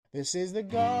This is the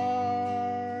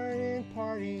garden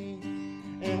party,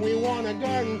 and we want a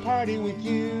garden party with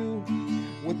you.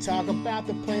 We'll talk about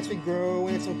the plants we grow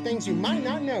and some things you might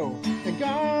not know. The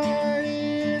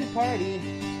garden party.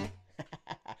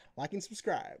 Like and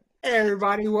subscribe. Hey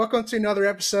everybody, welcome to another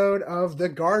episode of The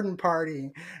Garden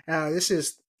Party. This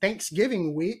is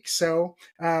Thanksgiving week, so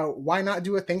why not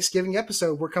do a Thanksgiving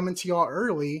episode? We're coming to y'all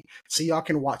early so y'all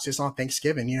can watch this on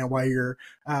Thanksgiving, while your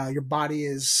body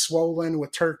is swollen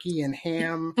with turkey and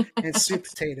ham and sweet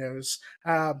potatoes.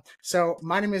 So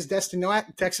my name is Destin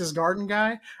Nowak, Texas Garden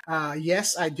Guy.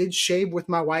 Yes, I did shave with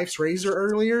my wife's razor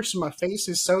earlier, so my face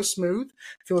is so smooth.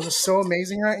 It feels so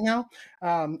amazing right now.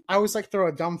 I always like to throw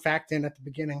a dumb fact in at the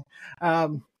beginning.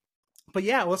 But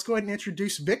yeah, let's go ahead and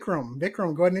introduce Vikram.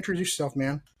 Vikram, go ahead and introduce yourself,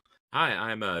 man. Hi,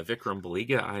 I'm Vikram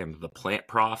Baliga. I am the plant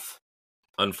prof,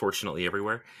 unfortunately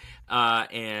everywhere.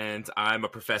 And I'm a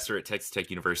professor at Texas Tech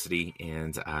University,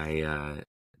 and I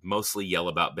mostly yell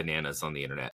about bananas on the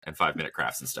internet and 5-minute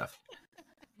crafts and stuff.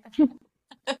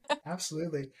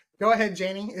 Absolutely. Go ahead,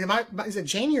 Janie. Is it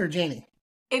Janie or Janie?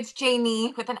 It's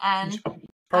Janie with an N.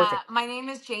 Perfect. My name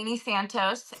is Janie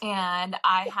Santos, and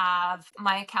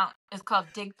my account is called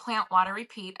Dig Plant Water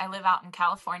Repeat. I live out in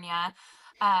California.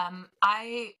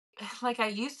 I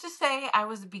used to say I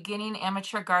was a beginning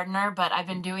amateur gardener, but I've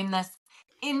been doing this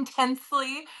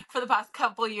intensely for the past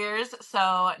couple years.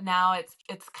 So now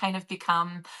it's kind of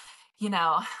become,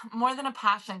 more than a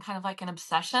passion, kind of like an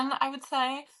obsession, I would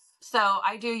say. So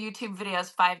I do YouTube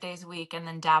videos 5 days a week and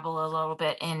then dabble a little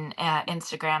bit in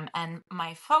Instagram. And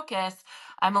my focus,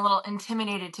 I'm a little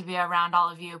intimidated to be around all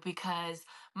of you because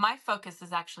my focus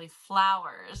is actually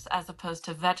flowers as opposed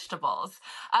to vegetables.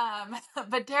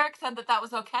 But Derek said that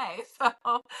was okay. So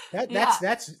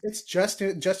it's just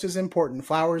as important.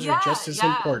 Flowers are just as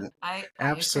important.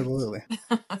 Absolutely.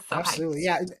 Absolutely.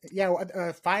 Yeah.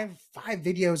 Five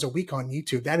videos a week on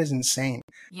YouTube. That is insane.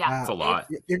 Yeah, it's a lot.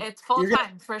 It's full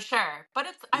time for sure, but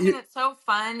it's so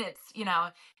fun. It's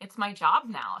my job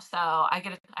now, so I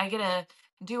get to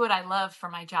do what I love for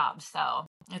my job. So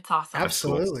it's awesome.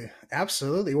 Absolutely.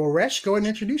 Well, Resh, go ahead and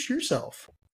introduce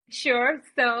yourself. Sure.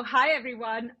 So, hi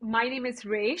everyone. My name is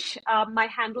Resh. My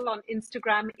handle on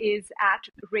Instagram is at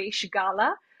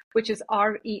Reshgala, which is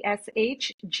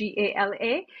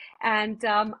Reshgala, and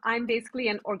I'm basically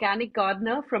an organic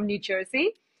gardener from New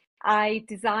Jersey. I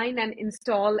design and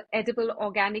install edible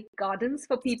organic gardens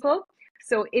for people.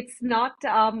 So it's not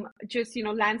just,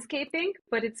 landscaping,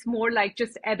 but it's more like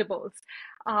just edibles.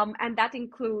 And that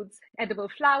includes edible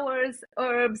flowers,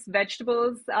 herbs,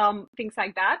 vegetables, things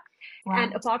like that. Wow.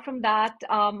 And apart from that,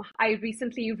 I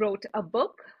recently wrote a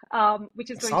book,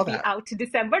 which is going to be out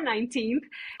December 19th.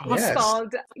 It's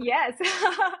called,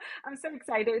 I'm so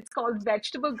excited. It's called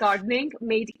Vegetable Gardening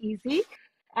Made Easy.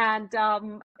 And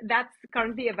that's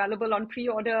currently available on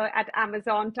pre-order at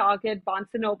Amazon, Target, Barnes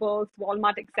 & Noble,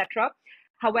 Walmart, etc.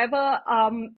 However,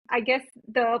 I guess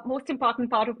the most important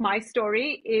part of my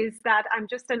story is that I'm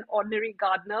just an ordinary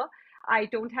gardener. I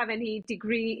don't have any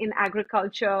degree in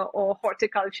agriculture or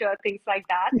horticulture, things like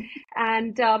that.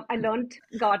 And I learned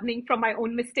gardening from my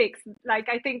own mistakes, like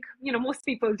I think, most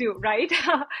people do, right?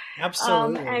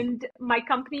 Absolutely. And my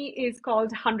company is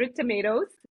called 100 Tomatoes.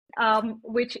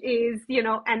 Which is,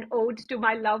 an ode to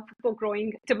my love for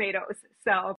growing tomatoes.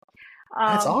 So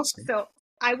that's awesome. So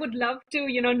I would love to,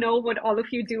 know what all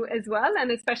of you do as well.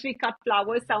 And especially cut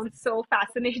flowers sounds so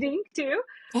fascinating too.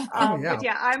 But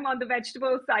yeah, I'm on the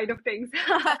vegetable side of things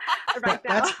right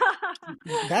now.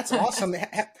 That's awesome.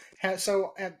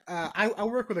 So I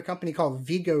work with a company called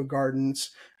Vigo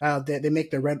Gardens. They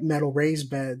make the red metal raised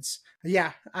beds.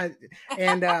 Yeah. Have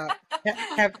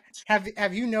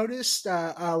you noticed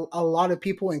a lot of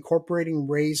people incorporating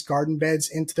raised garden beds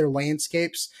into their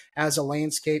landscapes as a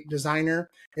landscape designer?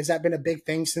 Has that been a big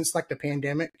thing since like the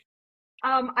pandemic?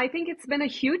 I think it's been a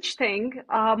huge thing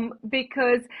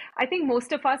because I think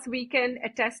most of us, we can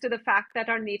attest to the fact that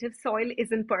our native soil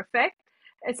isn't perfect.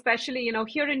 Especially,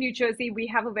 here in New Jersey, we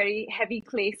have a very heavy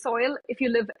clay soil. If you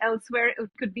live elsewhere,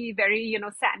 it could be very,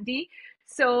 sandy.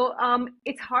 So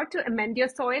it's hard to amend your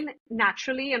soil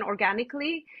naturally and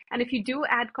organically. And if you do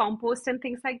add compost and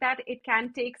things like that, it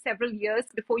can take several years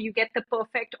before you get the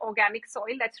perfect organic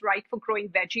soil that's right for growing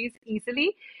veggies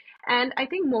easily. And I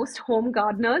think most home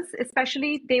gardeners,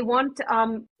 especially, they want,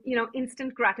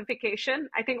 instant gratification.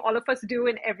 I think all of us do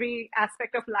in every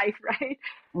aspect of life, right?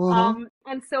 Mm-hmm.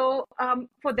 And so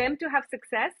for them to have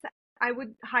success, I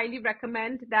would highly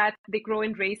recommend that they grow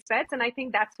in raised beds. And I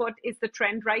think that's what is the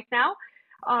trend right now.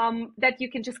 That you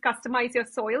can just customize your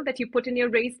soil that you put in your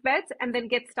raised beds and then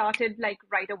get started like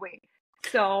right away.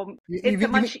 So it's a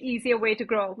much easier way to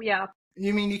grow. Yeah.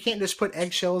 You mean you can't just put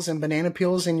eggshells and banana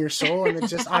peels in your soul and it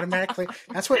just automatically?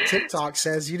 That's what TikTok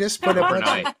says. You just put a bunch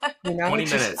Overnight. of, 20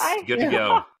 minutes. I Good to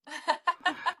go.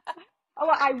 Oh,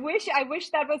 I wish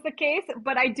that was the case,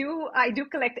 but I do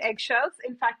collect eggshells.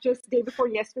 In fact, just day before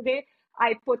yesterday,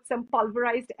 I put some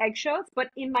pulverized eggshells, but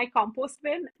in my compost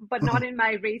bin, but not in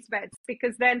my raised beds,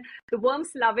 because then the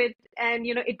worms love it and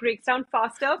it breaks down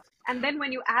faster. And then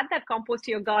when you add that compost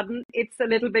to your garden, it's a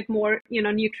little bit more,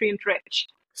 nutrient rich.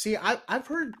 See, I've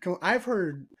heard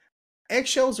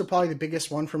eggshells are probably the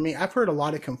biggest one for me. I've heard a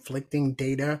lot of conflicting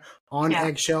data on Yeah.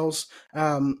 eggshells.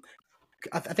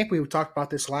 I think we talked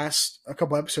about this a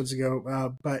couple episodes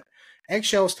ago, but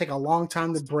eggshells take a long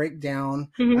time to break down.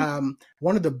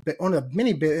 One of the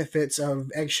many benefits of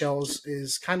eggshells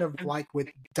is kind of like with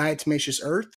diatomaceous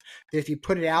earth. That if you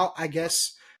put it out, I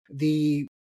guess the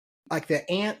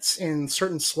ants and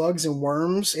certain slugs and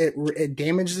worms, it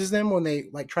damages them when they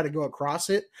try to go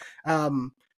across it.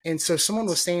 And so someone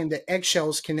was saying that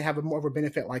eggshells can have more of a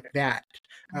benefit like that.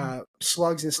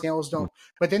 Slugs and snails don't.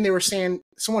 But then they were saying,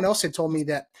 someone else had told me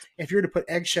that if you were to put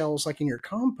eggshells in your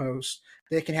compost,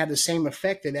 they can have the same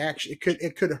effect. That actually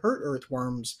it could hurt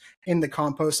earthworms in the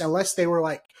compost unless they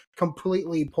were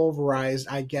completely pulverized.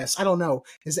 I guess I don't know.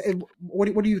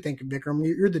 What do you think, Vikram?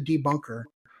 You're the debunker.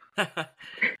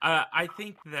 I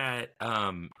think that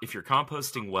if you're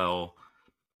composting well,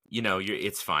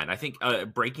 it's fine. I think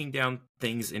breaking down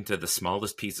things into the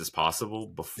smallest pieces possible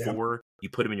before you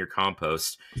put them in your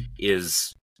compost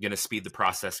is going to speed the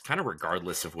process, kind of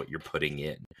regardless of what you're putting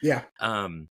in. Yeah.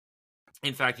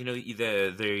 In fact,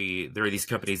 there are these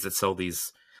companies that sell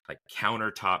these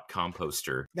countertop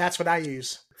composter. That's what I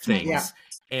use. Things. Yeah.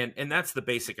 And that's the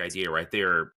basic idea, right?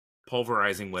 They're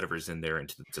pulverizing whatever's in there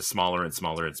into smaller and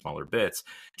smaller and smaller bits,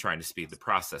 trying to speed the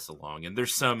process along. And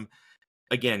there's some,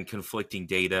 again, conflicting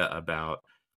data about,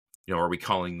 are we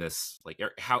calling this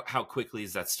how quickly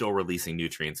is that still releasing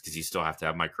nutrients? Because you still have to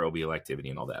have microbial activity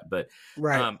and all that. But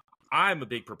right. I'm a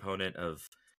big proponent of,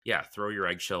 throw your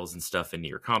eggshells and stuff into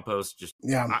your compost.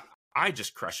 I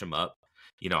just crush them up.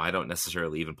 I don't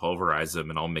necessarily even pulverize them,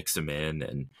 and I'll mix them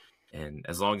in. And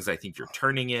as long as I think you're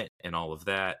turning it and all of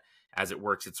that, as it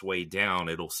works its way down,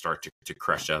 it'll start to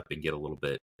crush up and get a little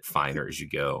bit finer as you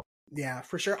go. Yeah,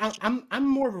 for sure. I'm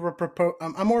more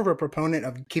of a proponent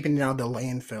of keeping it out of the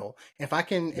landfill. If I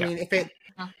can, I mean, if it,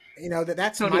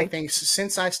 that's Totally. my thing.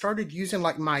 Since I started using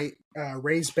my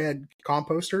raised bed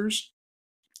composters,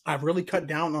 I've really cut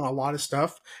down on a lot of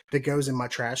stuff that goes in my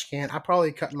trash can. I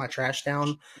probably cut my trash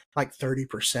down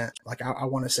 30%. I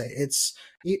want to say it's.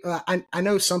 I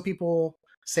know some people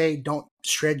say don't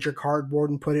shred your cardboard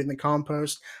and put it in the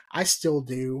compost. I still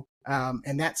do.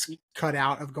 And that's cut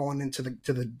out of going into the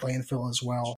landfill as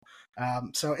well.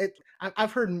 So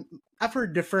I've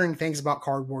heard differing things about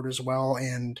cardboard as well,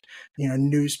 and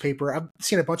newspaper. I've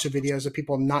seen a bunch of videos of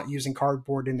people not using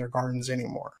cardboard in their gardens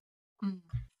anymore.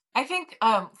 I think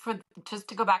for just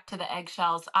to go back to the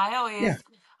eggshells,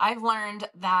 I've learned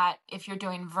that if you're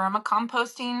doing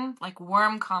vermicomposting, like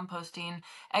worm composting,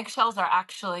 eggshells are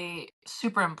actually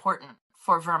super important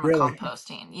for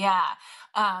vermicomposting. Really? Yeah.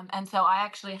 And so I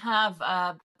actually have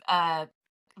a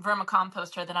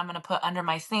vermicomposter that I'm going to put under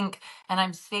my sink, and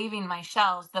I'm saving my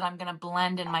shells that I'm going to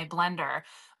blend in my blender.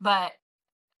 But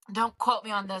don't quote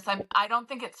me on this. I don't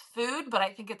think it's food, but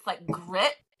I think it's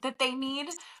grit that they need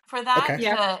for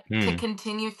that to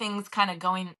continue things kind of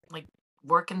going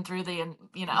working through the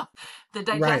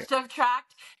digestive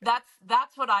tract.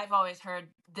 That's what I've always heard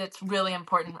that's really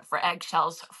important for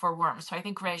eggshells for worms. So I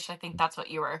think, Raish, that's what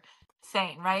you were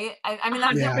saying, right? I mean,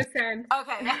 100%.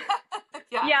 Okay.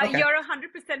 Yeah, okay. You're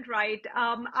 100% right.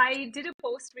 I did a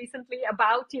post recently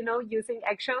about, using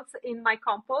eggshells in my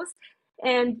compost,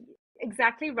 and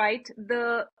exactly right.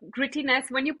 The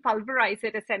grittiness when you pulverize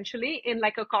it essentially in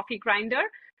a coffee grinder.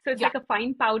 So it's like a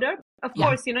fine powder. Of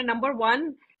course, number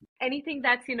one, anything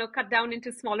that's, cut down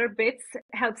into smaller bits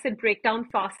helps it break down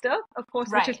faster, of course,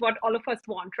 which is what all of us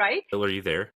want, right? Bill, are you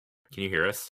there? Can you hear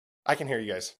us? I can hear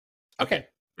you guys. Okay.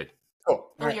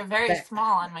 Cool. Oh, you're very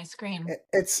small on my screen.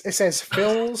 It says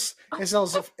Phil's. It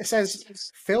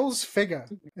says Phil's figure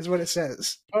is what it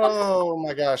says. Oh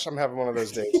my gosh, I'm having one of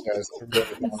those days, guys.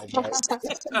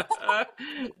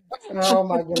 Oh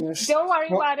my goodness! Don't worry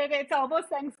about it. It's almost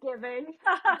Thanksgiving.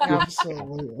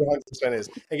 Absolutely. 100% is.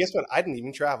 And guess what? I didn't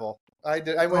even travel.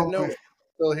 I went nowhere.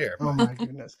 Still here. Oh my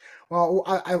goodness.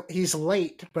 Well, he's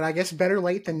late, but I guess better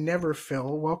late than never,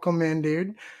 Phil. Welcome in,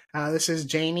 dude. This is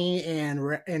Janie and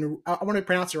I want to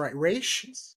pronounce it right. Raish?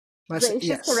 Raish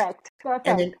is correct.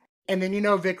 Perfect. And then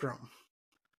Vikram.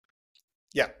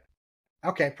 Yeah.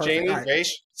 Okay, perfect. Janie, right.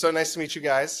 Raish, so nice to meet you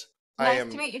guys. I Nice am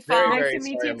to meet you, very, Phil. Nice very to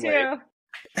meet sorry you I'm late.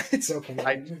 too. It's okay.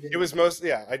 It was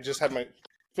I just had my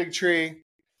fig tree.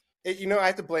 I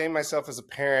have to blame myself as a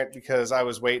parent because I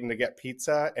was waiting to get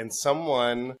pizza and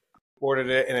someone ordered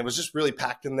it and it was just really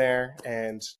packed in there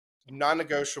and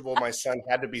non-negotiable. My son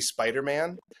had to be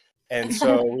Spider-Man. And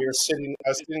so I was sitting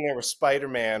there with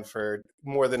Spider-Man for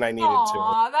more than I needed to.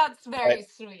 Aw, that's But very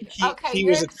sweet. Okay, he you're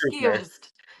was a trooper. excused.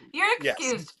 You're Yes.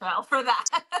 excused, Phil, for that.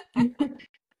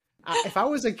 If I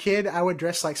was a kid, I would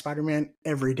dress like Spider-Man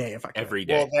every day if I could. Every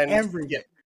day. Well, then Every day.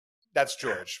 that's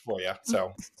George for you.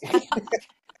 So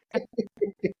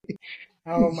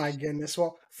Oh my goodness.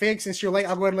 Well, Fig, since you're late,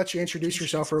 I'll go ahead and let you introduce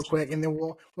yourself real quick, and then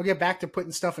we'll get back to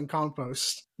putting stuff in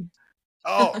compost.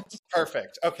 Oh,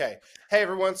 perfect. Okay. Hey,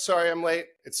 everyone. Sorry I'm late.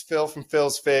 It's Phil from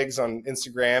Phil's Figs on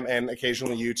Instagram and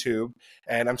occasionally YouTube.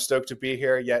 And I'm stoked to be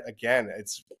here yet again.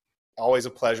 It's always a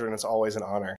pleasure and it's always an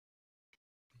honor.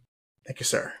 Thank you,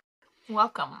 sir.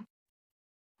 Welcome.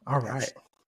 All right.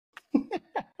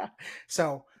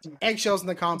 So, eggshells in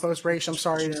the compost, Rach. I'm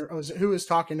sorry. Who was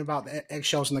talking about the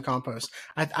eggshells in the compost?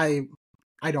 I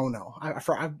don't know.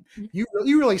 You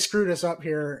really screwed us up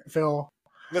here, Phil.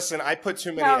 Listen, I put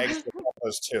too many eggs in the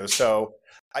compost too. So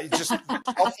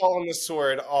I'll fall on the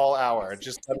sword all hour.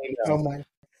 Just let me know. Oh my.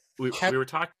 We were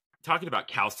talking about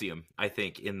calcium, I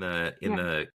think, in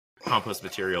the compost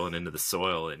material and into the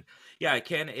soil. And yeah,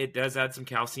 it does add some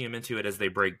calcium into it as they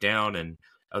break down and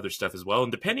other stuff as well.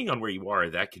 And depending on where you are,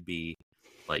 that could be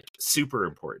like super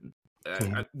important.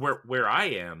 Where I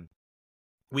am,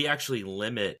 we actually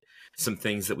limit some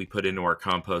things that we put into our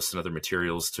compost and other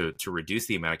materials to reduce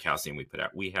the amount of calcium we put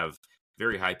out. We have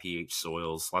very high pH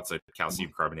soils, lots of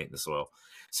calcium carbonate in the soil.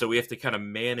 So we have to kind of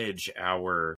manage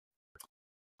our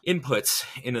inputs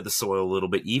into the soil a little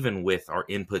bit, even with our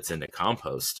inputs into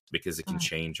compost, because it can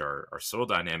change our soil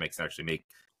dynamics and actually make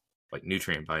like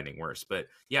nutrient binding worse. But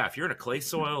yeah, if you're in a clay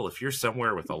soil, if you're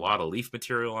somewhere with a lot of leaf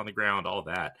material on the ground, all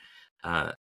that,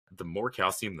 the more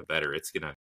calcium, the better. It's going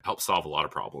to help solve a lot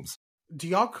of problems. Do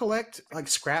y'all collect like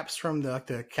scraps from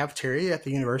the cafeteria at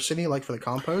the university, like for the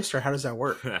compost, or how does that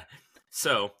work?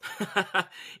 So,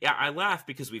 yeah, I laugh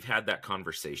because we've had that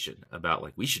conversation about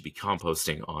like we should be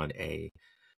composting on a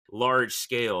large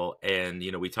scale, and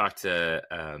we talked to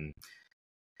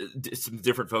some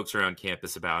different folks around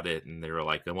campus about it, and they were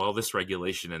like, "Well, this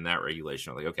regulation and that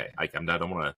regulation." I'm like, "Okay, I don't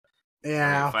want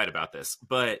to fight about this,"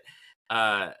 but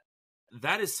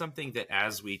that is something that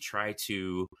as we try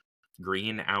to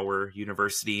green our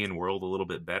university and world a little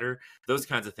bit better, those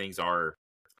kinds of things are,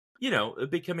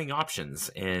 becoming options.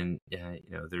 And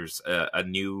there's a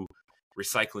new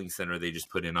recycling center they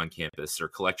just put in on campus, or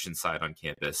collection site on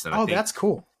campus. And that's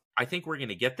cool. I think we're going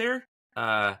to get there.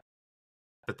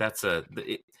 But that's at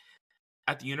the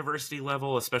university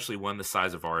level, especially one the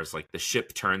size of ours, like the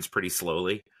ship turns pretty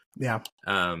slowly. Yeah.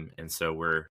 And so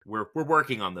we're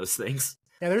working on those things.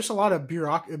 Yeah, there's a lot of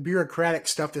bureaucratic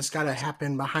stuff that's got to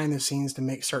happen behind the scenes to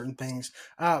make certain things.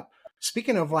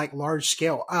 Speaking of like large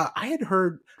scale, I had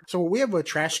heard, so we have a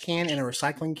trash can and a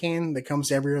recycling can that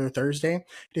comes every other Thursday.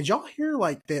 Did y'all hear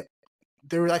like that?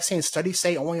 They were like saying studies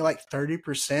say only like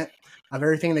 30% of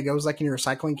everything that goes like in your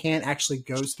recycling can actually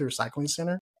goes to the recycling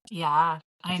center. Yeah,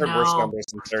 I I've know. heard worse numbers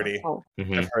than 30. Oh.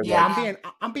 Mm-hmm. I've heard Yeah. that.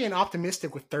 I'm being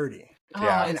optimistic with 30. Oh,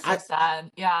 Yeah. it's so sad.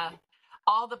 Yeah.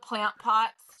 All the plant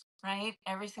pots, right?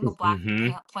 Every single black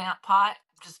plant pot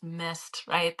just missed,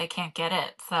 right? They can't get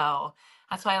it. So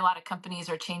that's why a lot of companies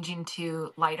are changing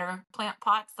to lighter plant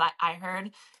pots that I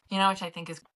heard, which I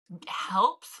think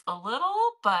helps a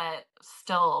little, but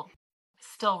still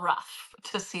rough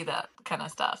to see that kind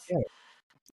of stuff. Yeah.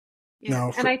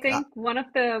 Yeah. And I think one of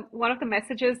the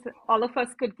messages all of us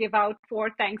could give out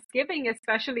for Thanksgiving,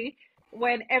 especially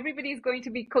when everybody's going to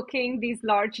be cooking these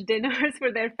large dinners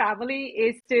for their family,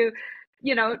 is to,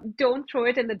 don't throw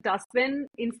it in the dustbin.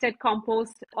 Instead,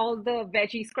 compost all the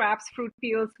veggie scraps, fruit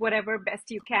peels, whatever best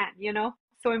you can,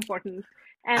 so important.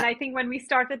 And I think when we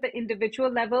start at the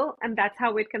individual level, and that's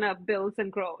how it kind of builds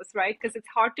and grows, right? Because it's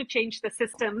hard to change the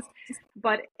systems.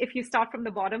 But if you start from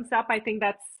the bottoms up, I think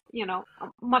that's,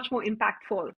 much more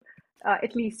impactful,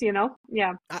 at least,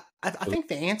 yeah. I think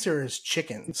the answer is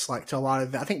chickens, like to a lot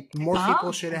of, I think more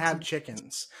people should have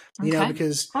chickens,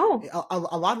 because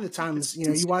a lot of the times,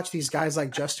 you watch these guys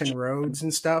like Justin Rhodes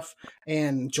and stuff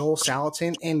and Joel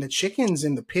Salatin, and the chickens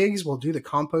and the pigs will do the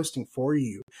composting for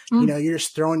you. You're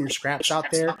just throwing your scraps out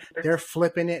there. They're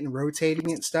flipping it and rotating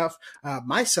it and stuff.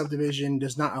 My subdivision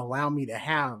does not allow me to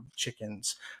have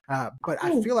chickens, but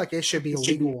I feel like it should be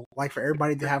illegal, like for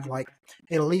everybody to have like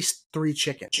at least 3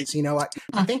 chickens. Like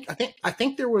I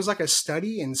think there was like a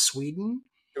study in Sweden.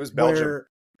 It was Belgium.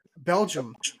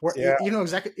 Belgium, where Yeah. you know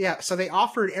exactly. Yeah, so they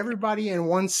offered everybody in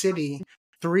one city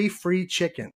 3 free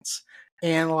chickens,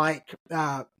 and like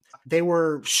they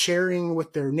were sharing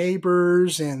with their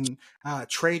neighbors and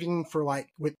trading for like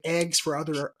with eggs for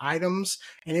other items,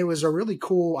 and it was a really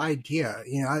cool idea.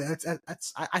 You know,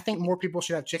 I think more people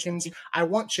should have chickens. I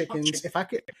want chickens. If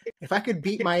I could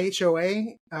beat my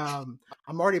HOA, I'm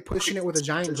already pushing it with a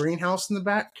giant greenhouse in the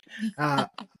back.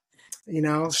 You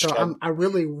know, so I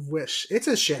really wish it's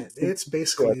a shed. It's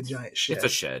basically a giant shed. It's a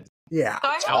shed. Yeah. So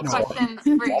I have a question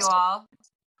for you all.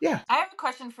 Yeah. I have a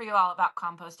question for you all about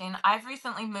composting. I've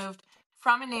recently moved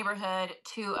from a neighborhood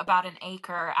to about an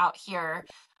acre out here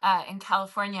in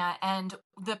California, and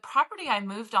the property I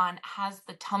moved on has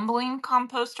the tumbling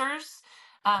composters,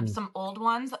 some old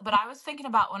ones. But I was thinking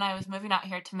about when I was moving out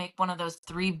here to make one of those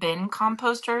 3-bin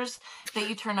composters that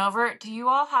you turn over. Do you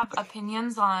all have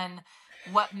opinions on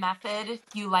what method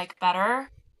you like better?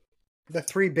 The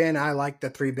 3-bin, I like the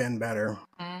 3-bin better.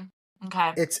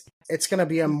 Okay. It's going to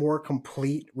be a more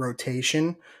complete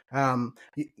rotation.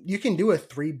 You can do a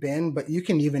 3-bin, but you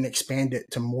can even expand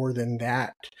it to more than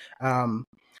that.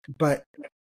 But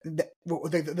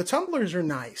the tumblers are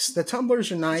nice. The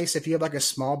tumblers are nice if you have like a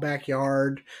small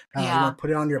backyard. You want to put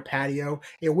it on your patio.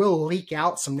 It will leak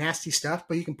out some nasty stuff,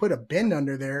 but you can put a bin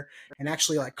under there and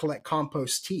actually like collect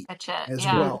compost tea as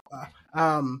well.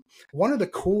 One of the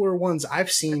cooler ones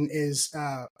I've seen is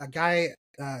a guy,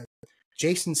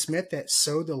 Jason Smith at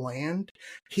Sow the Land.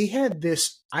 He had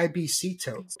this IBC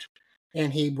tote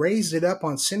and he raised it up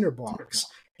on cinder blocks,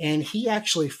 and he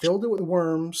actually filled it with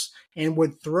worms and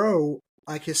would throw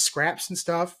like his scraps and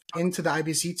stuff into the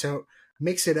IBC tote,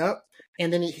 mix it up,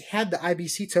 and then he had the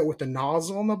IBC tote with the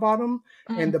nozzle on the bottom,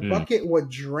 and the bucket would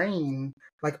drain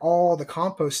like all the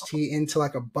compost tea into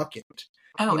like a bucket.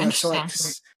 Oh, interesting.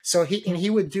 So he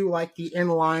would do like the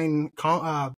inline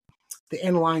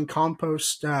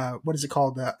compost. What is it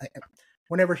called?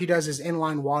 Whenever he does his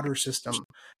inline water system,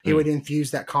 he would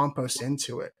infuse that compost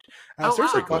into it.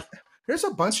 There's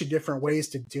a bunch of different ways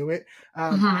to do it.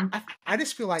 I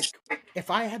just feel like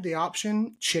if I had the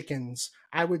option, chickens,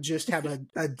 I would just have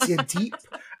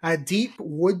a deep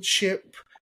wood chip,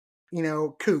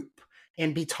 coop,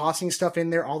 and be tossing stuff in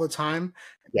there all the time.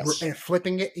 Yes. And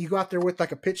flipping it. You go out there with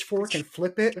like a pitchfork and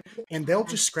flip it, and they'll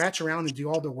just scratch around and do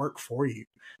all the work for you.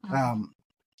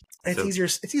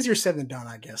 It's easier said than done,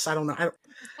 I guess. I don't know.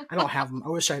 I don't have them. I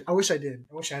wish I did.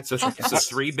 I wish I had some chickens. So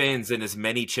 3 bins and as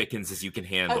many chickens as you can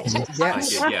handle.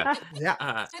 Yes.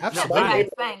 Absolutely.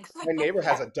 My neighbor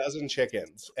has 12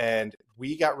 chickens, and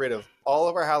we got rid of all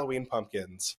of our Halloween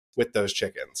pumpkins with those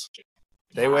chickens.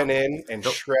 They went in and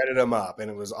shredded them up,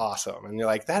 and it was awesome. And you're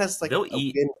like, that is like a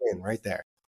win-win right there.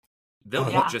 They'll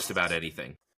eat just about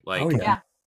anything. Like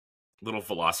little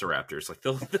velociraptors. Like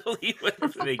they'll eat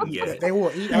whatever they can get. They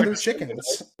will eat other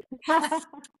chickens.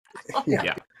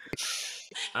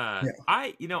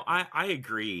 I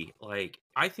agree. Like,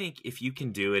 I think if you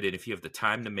can do it and if you have the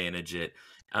time to manage it,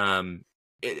 a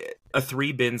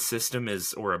 3-bin system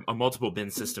or a multiple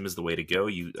bin system is the way to go.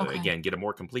 You again get a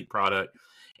more complete product,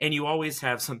 and you always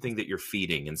have something that you're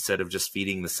feeding instead of just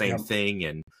feeding the same thing,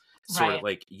 and sort of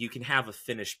like you can have a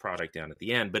finished product down at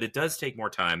the end. But it does take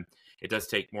more time. It does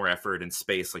take more effort and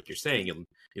space, like you're saying. And,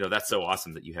 that's so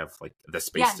awesome that you have like the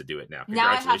space to do it now. Now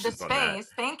I have the space.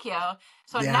 Thank you.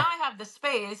 So now I have the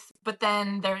space, but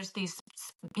then there's these,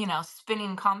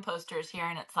 spinning composters here,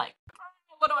 and it's like,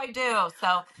 what do I do?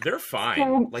 So they're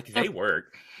fine. They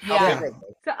work. Yeah.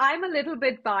 So I'm a little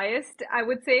bit biased, I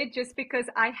would say, just because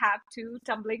I have 2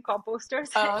 tumbling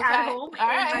composters at home in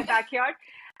my backyard.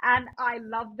 And I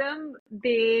love them.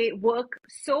 They work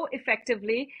so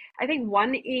effectively. I think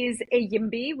one is a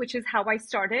Yimby, which is how I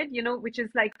started, which is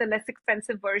like the less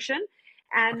expensive version.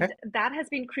 And that has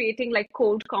been creating like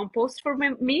cold compost for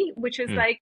me, which is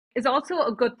is also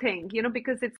a good thing,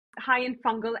 because it's high in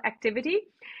fungal activity.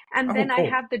 And then I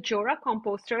have the Jora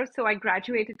composter. So I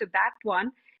graduated to that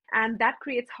one, and that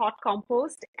creates hot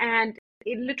compost. And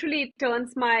it literally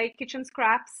turns my kitchen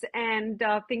scraps and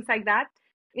things like that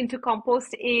into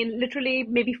compost in literally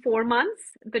maybe 4 months,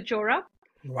 the Jora.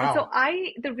 Wow. And so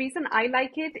the reason I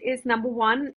like it is, number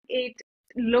one, it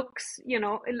looks,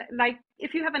 like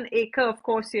if you have an acre, of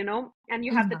course, and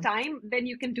you have the time, then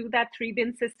you can do that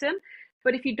 3-bin system.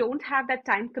 But if you don't have that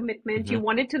time commitment, you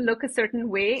want it to look a certain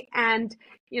way, and,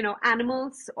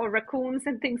 animals or raccoons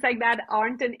and things like that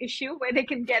aren't an issue where they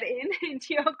can get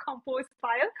into your compost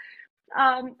pile.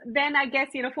 Then I guess,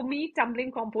 for me,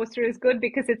 tumbling composter is good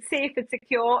because it's safe, it's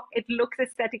secure, it looks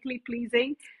aesthetically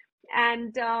pleasing.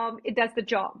 and it does the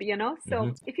job, you know.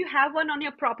 So if you have one on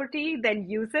your property, then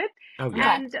use it Oh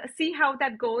yeah. and see how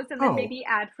that goes, and then Oh. maybe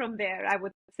add from there, I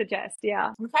would suggest.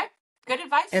 Yeah. Okay. Good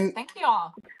advice. And- Thank you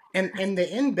all. And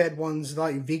the in-bed ones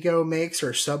like Vigo makes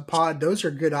or Subpod, those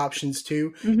are good options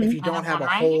too. Mhm. If you I don't have have a one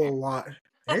right whole here. lot.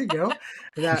 There you go.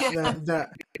 Yeah. The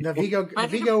Vigo Ready to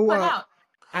Vigo put out.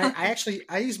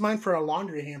 I used mine for a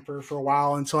laundry hamper for a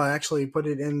while until I actually put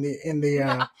it in the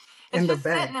Yeah. It's in the just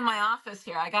bed. sitting in my office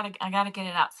here. I gotta get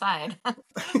it outside.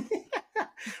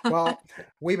 Well,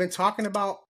 we've been talking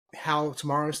about how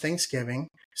tomorrow's Thanksgiving,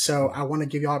 so I want to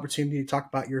give you an opportunity to talk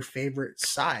about your favorite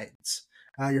sides,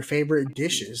 your favorite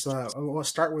dishes. We'll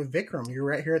start with Vikram. You're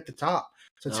right here at the top.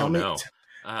 So tell me. No.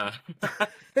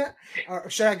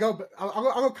 Should I go?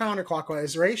 I'll go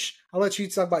counterclockwise. Raish, I'll let you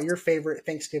talk about your favorite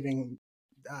Thanksgiving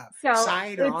So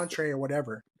side or it's- entree or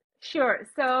whatever. Sure.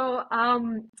 So,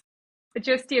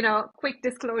 just, you know, quick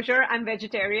disclosure, I'm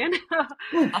vegetarian.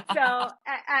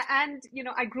 And, you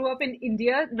know, I grew up in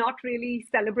India, not really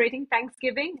celebrating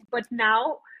Thanksgiving, but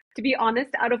now, to be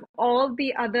honest, out of all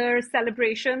the other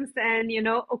celebrations and, you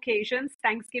know, occasions,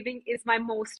 Thanksgiving is my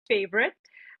most favorite.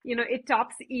 You know, it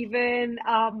tops even,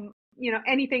 you know,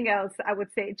 anything else, I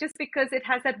would say, just because it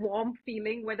has that warm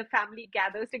feeling where the family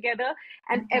gathers together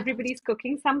and everybody's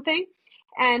cooking something.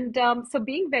 And so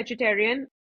being vegetarian,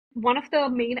 one of the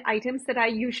main items that I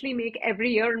usually make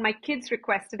every year, and my kids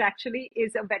requested actually,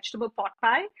 is a vegetable pot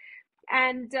pie.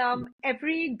 And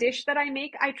every dish that I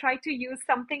make, I try to use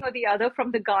something or the other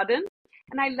from the garden.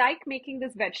 And I like making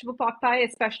this vegetable pot pie,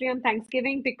 especially on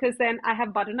Thanksgiving, because then I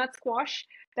have butternut squash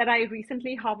that I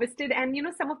recently harvested. And, you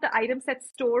know, some of the items that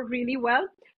store really well.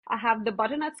 I have the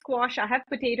butternut squash, I have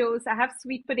potatoes, I have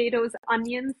sweet potatoes,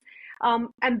 onions.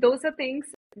 And those are things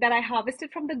that I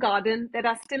harvested from the garden that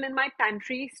are still in my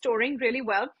pantry, storing really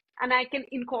well. And I can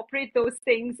incorporate those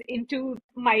things into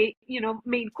my, you know,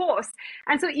 main course.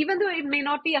 And so even though it may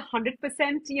not be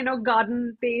 100%, you know,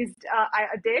 garden-based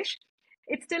dish,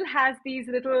 it still has these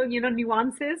little, you know,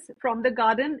 nuances from the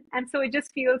garden. And so it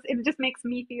just makes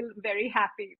me feel very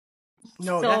happy.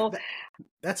 No, So,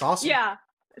 that's awesome. yeah.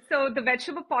 So the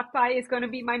vegetable pot pie is going to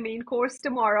be my main course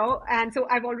tomorrow. And so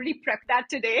I've already prepped that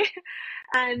today.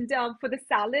 And for the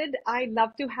salad, I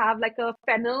love to have like a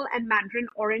fennel and mandarin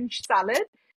orange salad.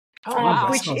 Oh, wow.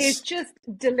 Which sounds is just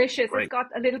delicious. great. It's got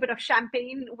a little bit of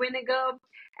champagne vinegar.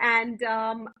 And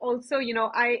also, you know,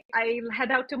 I'll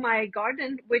head out to my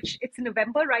garden, which it's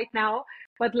November right now.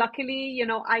 But luckily, you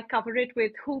know, I cover it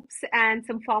with hoops and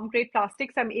some farm grade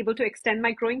plastics. I'm able to extend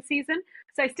my growing season.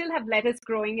 So I still have lettuce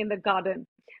growing in the garden.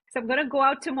 So I'm going to go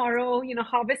out tomorrow, you know,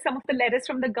 harvest some of the lettuce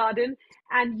from the garden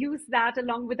and use that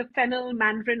along with the fennel,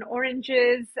 mandarin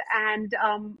oranges, and,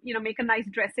 you know, make a nice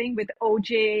dressing with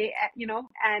OJ, you know,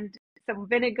 and some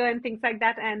vinegar and things like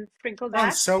that, and sprinkle that.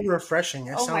 Sounds so refreshing.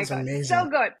 That Oh my sounds God, amazing. so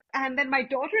good. And then my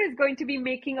daughter is going to be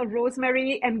making a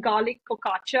rosemary and garlic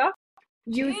focaccia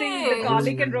using the Yay.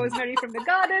 garlic and Ooh. rosemary from the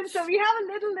garden. So we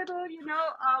have a little, you know,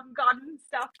 garden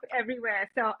stuff everywhere.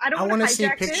 So I don't I want want to to see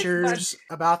hijack pictures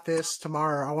about this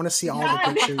tomorrow. I want to see all the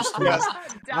Done. pictures. Yes.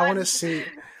 I want to Done. see.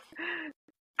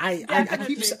 I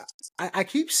Definitely.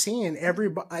 keep seeing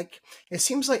everybody. Like, it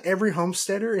seems like every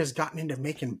homesteader has gotten into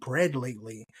making bread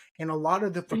lately, and a lot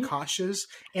of the focaccias,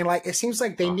 and like it seems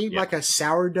like they Oh, need yeah. like a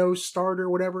sourdough starter or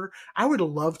whatever. I would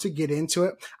love to get into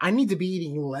it. I need to be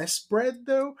eating less bread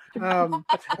though, but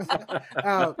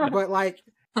like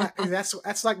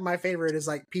that's like my favorite is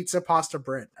like pizza, pasta,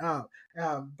 bread.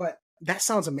 But that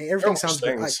sounds amazing. Everything There are sounds worse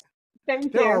good. Like, things.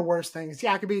 Thank there are you. worse things.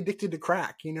 Yeah, I could be addicted to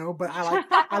crack, you know, but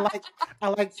I like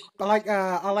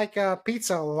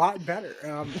pizza a lot better.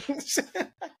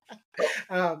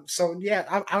 So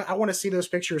yeah, I want to see those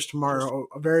pictures tomorrow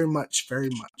very much, very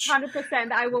much.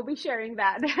 100%. I will be sharing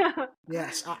that.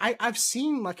 Yes, I've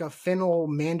seen like a fennel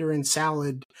mandarin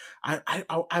salad.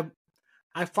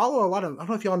 I follow a lot of. I don't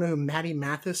know if y'all know who Matty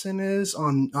Matheson is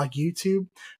on like YouTube.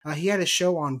 He had a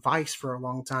show on Vice for a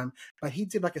long time, but he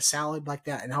did like a salad like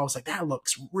that, and I was like, that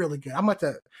looks really good. I want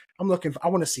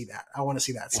to see that. I want to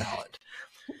see that salad.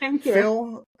 Thank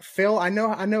you. Phil, I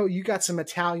know you got some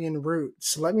Italian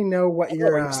roots. Let me know what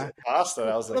your Pasta.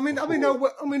 I was like, let me know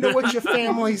what your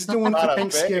family's doing for Bada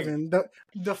Thanksgiving.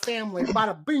 The family,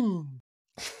 bada boom.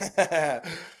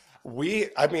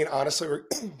 Honestly,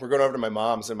 we're going over to my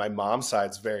mom's, and my mom's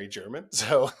side's very German.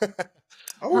 So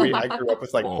Oh, I grew up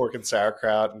with like Cool. pork and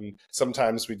sauerkraut, and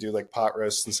sometimes we do like pot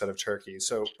roasts instead of turkey.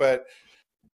 So, but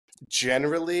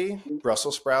generally,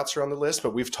 Brussels sprouts are on the list.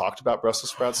 But we've talked about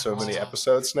Brussels sprouts so many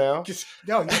episodes now.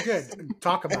 you're good.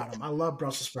 Talk about them. I love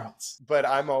Brussels sprouts. But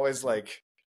I'm always like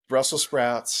Brussels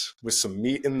sprouts with some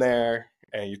meat in there,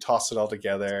 and you toss it all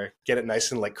together, get it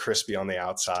nice and like crispy on the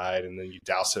outside, and then you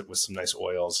douse it with some nice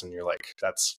oils, and you're like,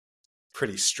 that's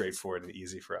pretty straightforward and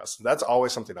easy for us. That's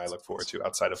always something I look forward to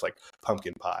outside of like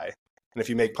pumpkin pie. And if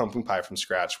you make pumpkin pie from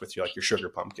scratch with your sugar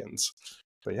pumpkins.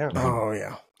 But yeah. Oh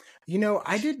yeah. You know,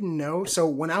 I didn't know. So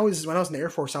when I was in the Air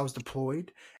Force, I was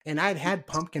deployed, and I'd had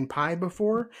pumpkin pie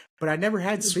before, but I never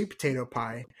had sweet potato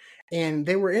pie. And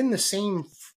they were in the same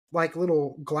like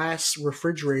little glass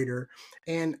refrigerator,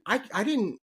 and I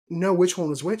didn't know which one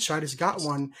was which, so I just got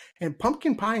one. And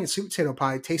pumpkin pie and sweet potato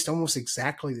pie taste almost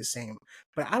exactly the same,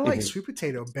 but I like sweet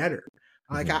potato better.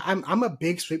 Like I'm a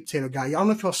big sweet potato guy. Y'all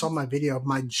know if y'all saw my video of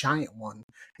my giant one.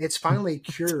 It's finally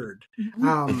cured.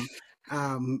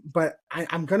 But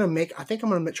I'm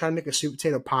gonna try to make a sweet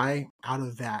potato pie out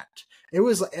of that. It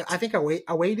was, I think I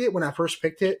weighed it when I first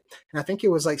picked it, and I think it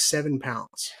was like 7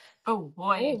 pounds. Oh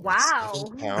boy! Oh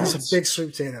wow! It was a big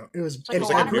sweet potato. It was Like It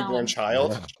was like a newborn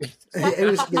child.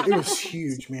 it was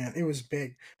huge, man. It was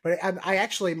big. But I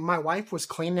actually, my wife was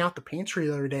cleaning out the pantry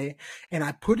the other day, and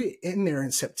I put it in there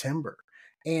in September,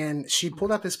 and she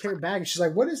pulled out this paper bag, and she's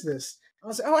like, "What is this?" I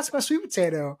was like, "Oh, it's my sweet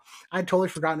potato." I'd totally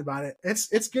forgotten about it.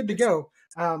 It's good to go.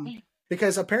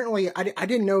 Because apparently I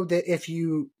didn't know that if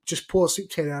you just pull a sweet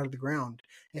potato out of the ground,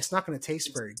 it's not going to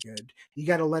taste very good. You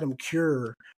got to let them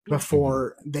cure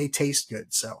before they taste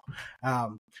good. So,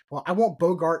 well, I won't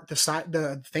bogart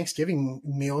the Thanksgiving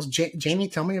meals. Jamie,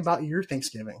 tell me about your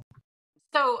Thanksgiving.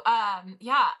 So,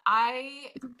 yeah,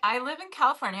 I live in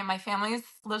California. My family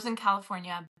lives in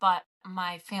California, but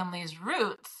my family's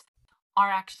roots are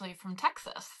actually from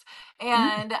Texas.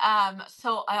 And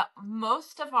so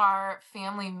most of our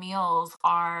family meals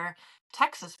are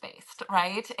Texas based,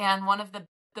 right? And one of the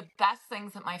best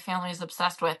things that my family is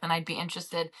obsessed with, and I'd be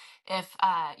interested if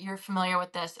you're familiar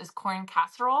with this, is corn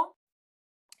casserole.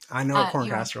 I know what corn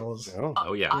casserole is.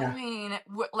 Oh yeah. I mean,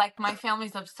 like my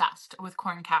family's obsessed with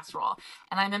corn casserole,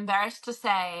 and I'm embarrassed to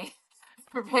say,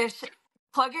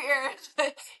 plug your ears.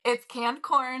 It's canned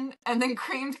corn and then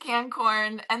creamed canned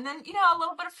corn, and then a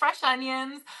little bit of fresh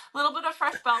onions, a little bit of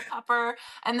fresh bell pepper,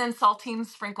 and then saltines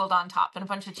sprinkled on top, and a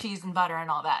bunch of cheese and butter and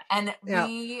all that. And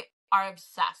we are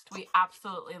obsessed. We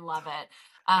absolutely love it.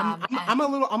 I'm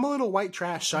a little white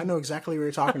trash, so I know exactly what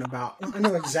you're talking about. I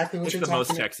know exactly what you're talking about. It's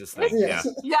the most Texas thing.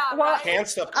 Yeah. Well, Hand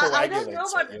stuff coagulates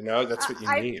it, that's what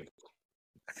you need.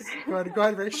 Go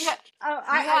ahead, Rich.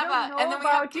 And then we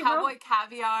have cowboy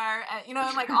caviar,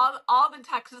 and like all the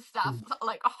Texas stuff,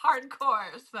 like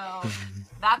hardcore. So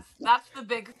that's the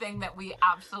big thing that we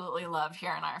absolutely love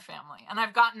here in our family. And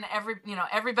I've gotten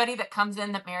everybody that comes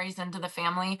in that marries into the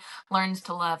family learns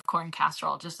to love corn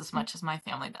casserole just as much as my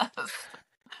family does.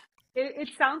 It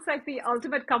sounds like the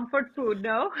ultimate comfort food,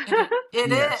 no? It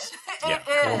Yes. is. It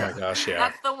is. Oh my gosh, yeah.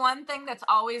 That's the one thing that's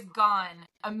always gone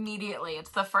immediately. It's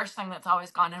the first thing that's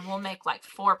always gone, and we'll make like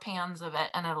 4 pans of it,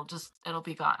 and it'll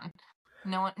be gone.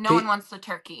 No one wants the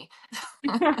turkey.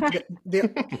 That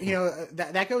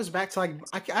goes back to like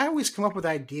I always come up with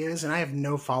ideas, and I have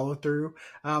no follow through.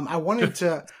 I wanted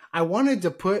to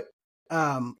put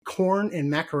corn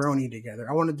and macaroni together.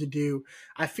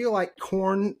 I feel like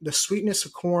corn, the sweetness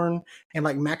of corn and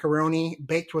like macaroni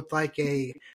baked with like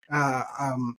a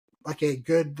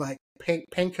good like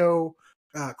panko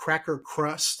cracker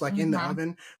crust like in the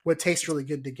oven would taste really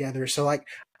good together. So like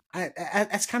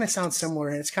that's kind of sounds similar,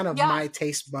 and it's kind of my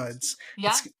taste buds.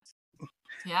 Yeah.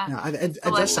 It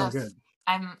does sound good.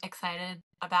 I'm excited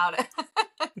about it.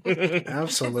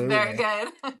 Absolutely. It's very good.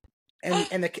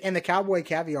 And the cowboy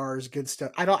caviar is good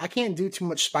stuff. I can't do too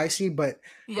much spicy, but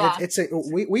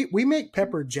we make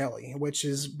pepper jelly, which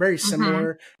is very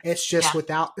similar. It's just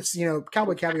without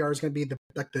cowboy caviar is going to be the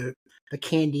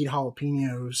candied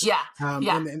jalapenos.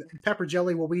 And pepper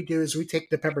jelly, what we do is we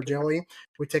take the pepper jelly,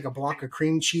 we take a block of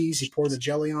cream cheese, you pour the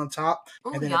jelly on top,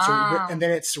 and then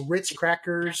it's Ritz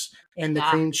crackers and the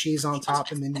cream cheese on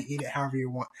top, and then you eat it however you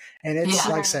want. And it's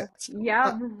like I said,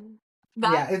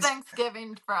 That's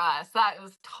Thanksgiving for us. That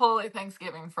was totally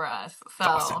Thanksgiving for us.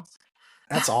 So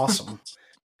that's awesome.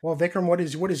 Well, Vikram, what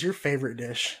is your favorite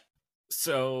dish?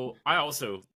 So I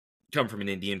also come from an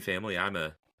Indian family. I'm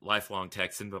a lifelong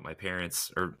Texan, but my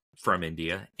parents are from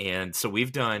India, and so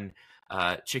we've done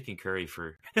chicken curry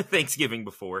for Thanksgiving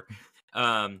before,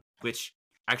 which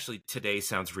actually today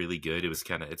sounds really good.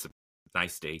 It's a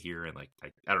nice day here, and I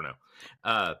don't know,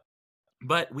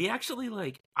 but we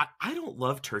actually I don't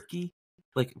love turkey.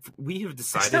 Like, we have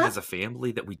decided as a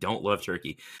family that we don't love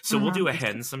turkey. So we'll do a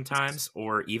hen sometimes,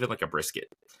 or even like a brisket.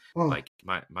 Like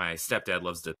my stepdad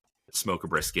loves to smoke a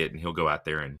brisket, and he'll go out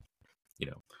there and,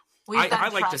 I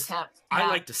like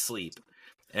to sleep.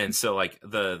 And so like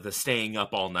the staying up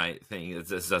all night thing,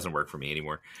 this doesn't work for me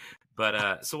anymore.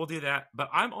 But so we'll do that. But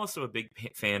I'm also a big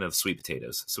fan of sweet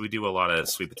potatoes. So we do a lot of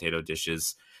sweet potato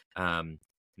dishes.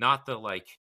 Not the like,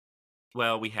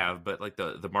 well, we have, but like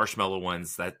the marshmallow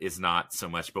ones, that is not so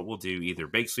much. But we'll do either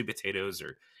baked sweet potatoes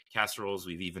or casseroles.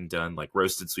 We've even done like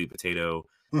roasted sweet potato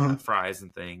fries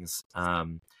and things.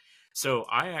 So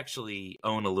I actually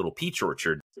own a little peach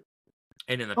orchard.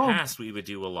 And in the past, we would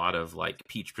do a lot of like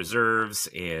peach preserves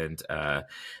and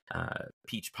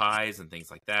peach pies and things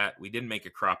like that. We didn't make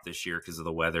a crop this year because of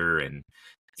the weather and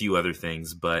a few other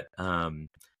things, but so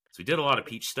we did a lot of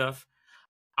peach stuff.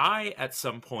 I, at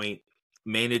some point,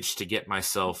 managed to get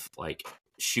myself like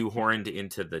shoehorned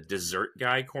into the dessert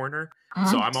guy corner.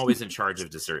 So I'm always in charge of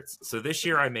desserts. So this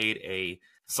year I made a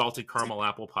salted caramel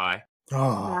apple pie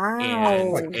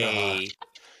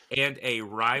and a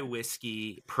rye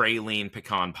whiskey praline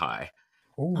pecan pie.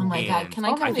 Oh my God! Can I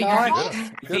come I to think your if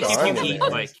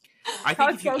house? I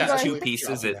think if you eat 2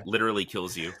 pieces, it literally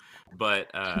kills you.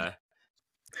 But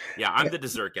yeah, I'm the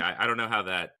dessert guy. I don't know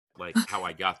how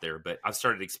I got there, but I've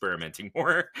started experimenting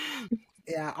more.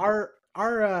 Yeah, our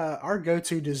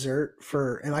go-to dessert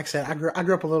and like I said, I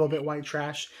grew up a little bit white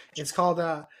trash. It's called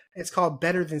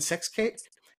Better Than Sex Cake,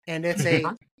 and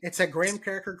it's a graham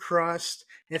cracker crust.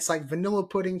 It's like vanilla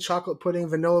pudding, chocolate pudding,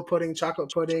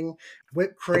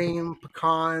 whipped cream,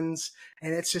 pecans,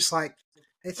 and it's just like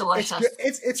Delicious.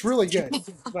 it's really good.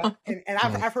 But and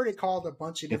I've heard it called a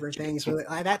bunch of different things. But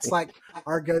that's like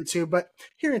our go-to. But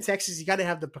here in Texas, you got to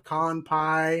have the pecan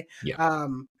pie. Yeah.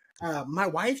 My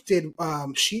wife did.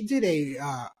 She did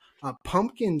a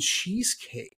pumpkin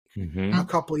cheesecake a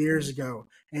couple of years ago,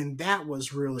 and that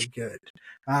was really good.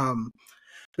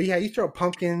 But yeah, you throw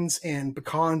pumpkins and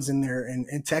pecans in there, and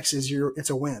in Texas, it's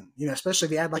a win. You know, especially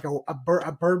if you add like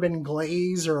a bourbon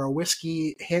glaze or a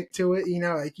whiskey hint to it. You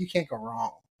know, like you can't go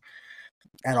wrong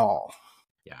at all.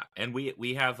 Yeah, and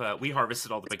we have we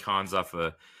harvested all the pecans off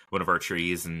one of our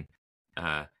trees, and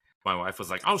my wife was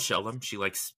like, "I'll shell them." She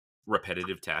likes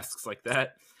repetitive tasks like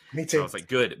that. Me too. So I was like,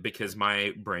 good, because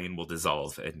my brain will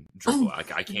dissolve and dribble.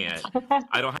 Like I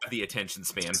don't have the attention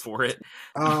span for it.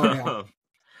 Oh yeah.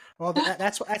 Well,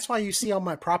 that's why you see all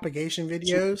my propagation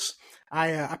videos.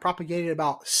 I propagated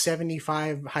about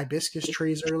 75 hibiscus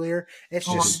trees earlier. It's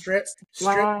just strip,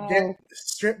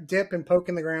 dip, and poke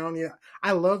in the ground. You know,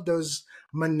 I love those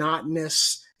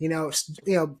monotonous,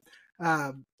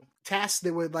 tasks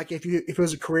that would, like, if it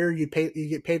was a career, you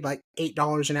get paid like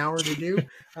 $8 an hour to do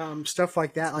stuff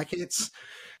like that. Like it's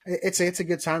a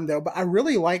good time though. But I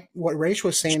really like what Rach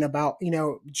was saying about,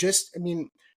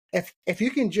 if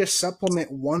you can just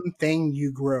supplement one thing you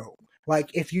grow,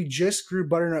 like if you just grew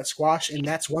butternut squash and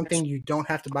that's one thing you don't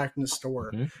have to buy from the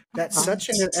store, that's such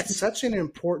an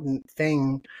important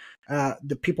thing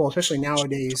that people, especially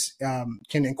nowadays,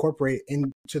 can incorporate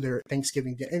into their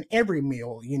Thanksgiving in every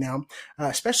meal.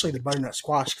 Especially the butternut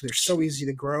squash, because they're so easy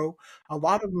to grow. A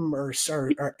lot of them are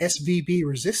SVB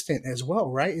resistant as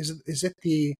well, right? Is it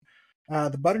the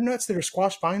butternuts that are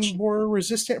squash vine borer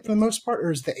resistant for the most part,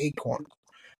 or is the acorn?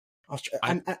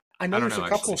 I know there's a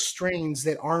couple strains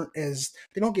that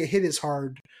they don't get hit as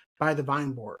hard by the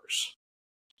vine borers.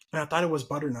 And I thought it was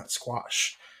butternut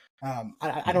squash.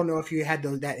 I don't know if you had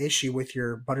that issue with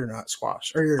your butternut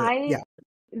squash or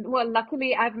Well,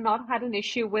 luckily I've not had an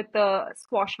issue with the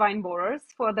squash vine borers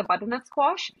for the butternut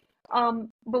squash.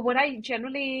 But what I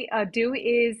generally do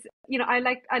is,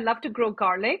 I love to grow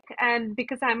garlic, and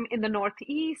because I'm in the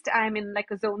Northeast, I'm in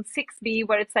like a zone 6B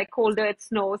where it's like colder, it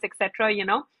snows, etc.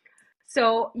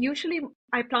 So usually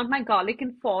I plant my garlic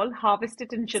in fall, harvest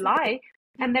it in July,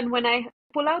 and then when I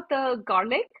pull out the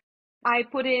garlic, I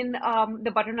put in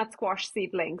the butternut squash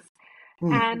seedlings.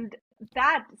 And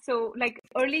so like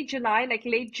early July, like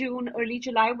late June, early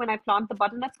July, when I plant the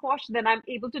butternut squash, then I'm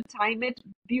able to time it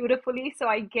beautifully. So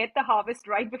I get the harvest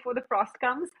right before the frost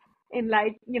comes in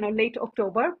late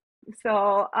October.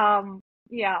 So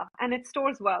and it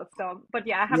stores well. So, but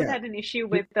yeah, I haven't had an issue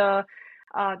with the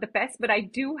pest, but I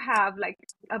do have like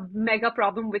a mega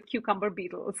problem with cucumber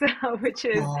beetles, which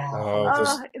is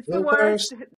it's the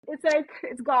worst. It's like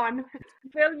it's gone.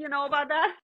 Phil, you know about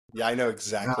that? Yeah, I know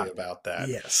exactly about that.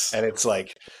 Yes, and it's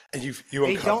like you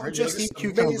uncover. Don't just eat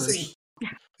cucumbers.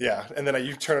 Yeah, and then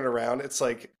you turn it around. It's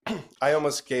like I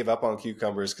almost gave up on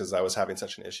cucumbers because I was having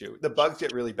such an issue. The bugs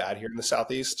get really bad here in the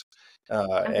Southeast,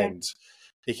 and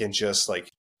it can just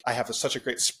I have such a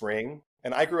great spring.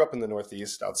 And I grew up in the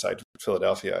Northeast outside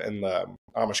Philadelphia in the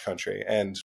Amish country.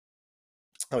 And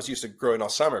I was used to growing all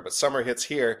summer, but summer hits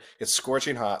here, it's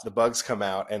scorching hot, the bugs come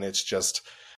out, and it's just,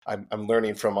 I'm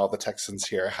learning from all the Texans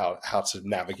here how to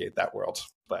navigate that world.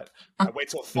 But I wait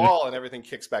till fall and everything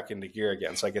kicks back into gear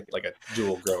again. So I get like a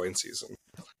dual growing season.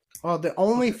 Well, the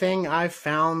only thing I've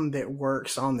found that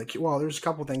works on well, there's a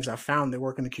couple things I've found that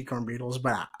work in the cucumber beetles,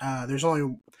 but there's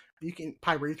only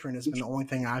pyrethrin has been the only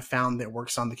thing I've found that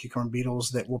works on the cucumber beetles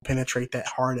that will penetrate that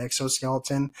hard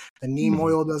exoskeleton. The neem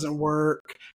oil doesn't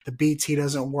work. The BT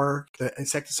doesn't work. The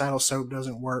insecticidal soap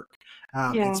doesn't work.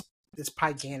 Yeah. It's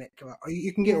pyganic.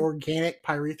 You can get organic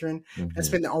pyrethrin. That's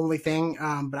been the only thing.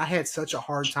 But I had such a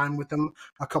hard time with them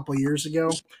a couple of years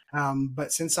ago.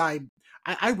 But since I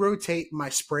rotate my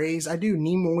sprays. I do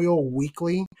neem oil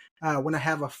weekly when I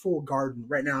have a full garden.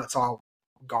 Right now, it's all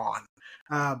gone.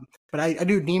 But I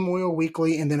do neem oil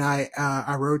weekly, and then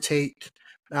I rotate.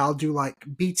 I'll do like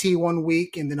BT 1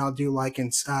 week, and then I'll do like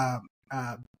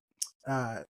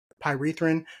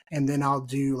pyrethrin, and then I'll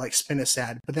do like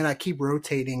spinosad. But then I keep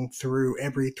rotating through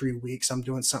every 3 weeks. I'm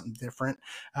doing something different.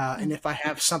 And if I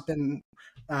have something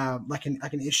like an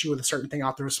issue with a certain thing,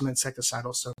 I'll throw some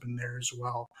insecticidal soap in there as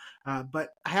well. But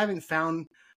I haven't found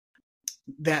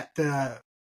that the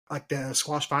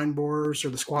squash vine borers or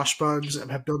the squash bugs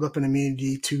have built up an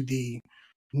immunity to the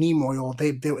neem oil.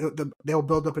 They'll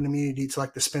build up an immunity to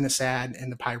like the spinosad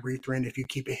and the pyrethrin if you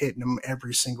keep it hitting them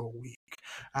every single week.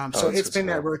 So it's been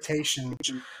that rotation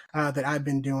that I've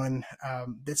been doing.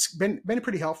 That's been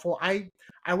pretty helpful. I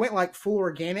went like full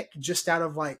organic just out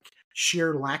of like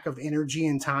sheer lack of energy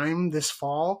and time this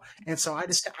fall, and so I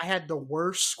had the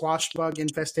worst squash bug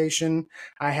infestation.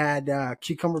 I had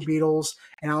cucumber beetles,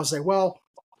 and I was like, well,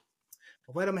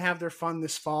 let them have their fun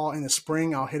this fall. In the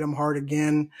spring, I'll hit them hard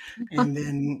again, and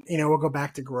then we'll go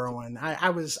back to growing. I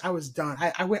was done.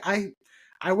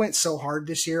 I went so hard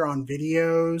this year on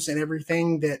videos and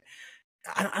everything that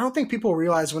I don't think people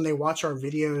realize when they watch our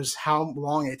videos how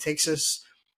long it takes us.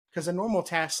 Because a normal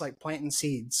task like planting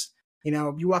seeds,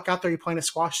 you walk out there, you plant a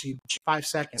squash seed, 5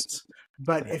 seconds.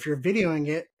 But if you're videoing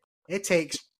it, it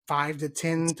takes 5 to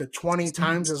 10 to 20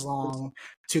 times as long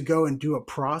to go and do a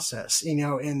process,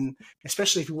 and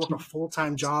especially if you work a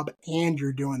full-time job and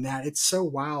you're doing that, it's so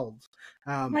wild.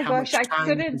 My gosh, I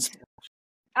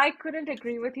couldn't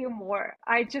agree with you more.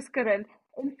 I just couldn't.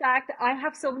 In fact, I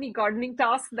have so many gardening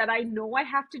tasks that I know I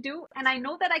have to do, and I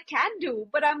know that I can do,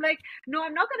 but I'm like, no,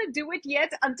 I'm not going to do it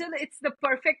yet until it's the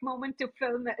perfect moment to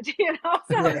film it, So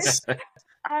Yes.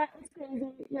 it's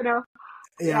crazy,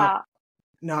 Yeah.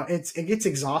 No, it gets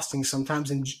exhausting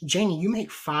sometimes. And Janie, you make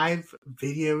 5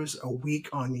 videos a week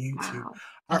on YouTube.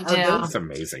 Wow. That's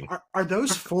amazing. Are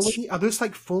those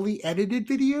like fully edited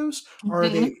videos, or are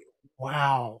they?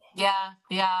 Wow.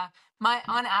 Yeah.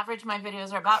 On average, my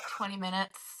videos are about 20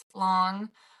 minutes long.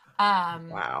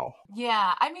 Wow.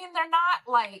 Yeah, I mean, they're not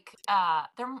like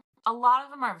a lot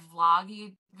of them are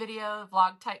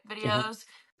vlog type videos,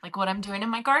 like what I'm doing in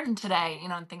my garden today,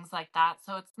 and things like that.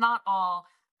 So it's not all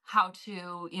how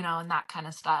to, and that kind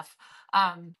of stuff.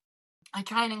 I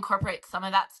try and incorporate some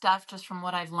of that stuff just from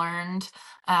what I've learned.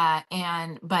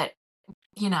 But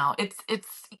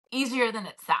it's easier than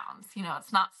it sounds.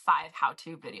 It's not 5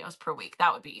 how-to videos per week.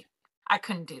 I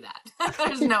couldn't do that.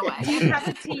 There's no way. Do you have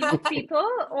a team of people,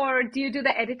 or do you do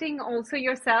the editing also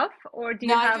yourself, or do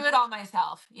you I do it all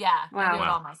myself. Yeah, Wow. I do it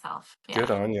all myself. Yeah.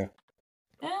 Good on you.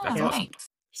 Yeah, That's awesome. thanks.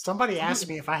 Somebody asked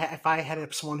me if I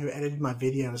had someone who edited my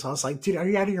videos. I was like, dude, are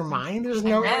you out of your mind? There's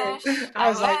no way. I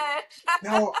was like,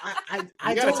 no,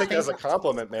 I gotta take it as a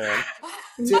compliment, man.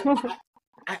 Dude,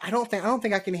 I don't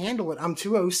think I can handle it. I'm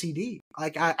too OCD.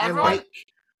 Like Everyone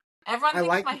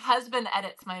thinks my husband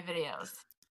edits my videos.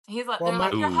 He's like, Well, they're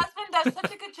like, your husband does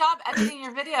such a good job editing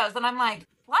your videos, and I'm like,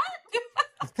 what?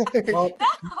 Well,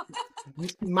 No.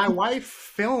 my wife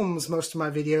films most of my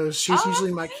videos. She's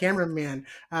usually my cameraman.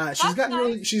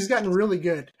 She's gotten really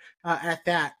good at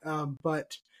that.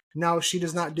 But no, she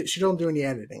does not do. She don't do any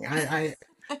editing. I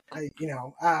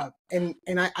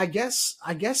guess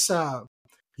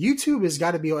YouTube has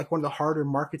got to be like one of the harder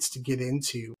markets to get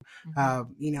into,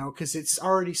 because it's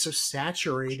already so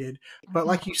saturated. But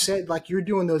like you said, like you're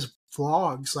doing those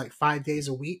vlogs like 5 days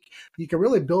a week, you can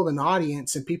really build an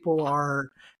audience, and people are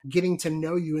getting to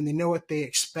know you and they know what they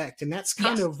expect. And that's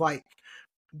kind of like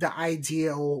the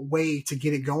ideal way to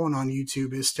get it going on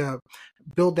YouTube, is to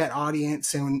build that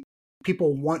audience, and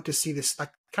people want to see this,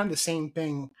 like kind of the same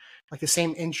thing, like the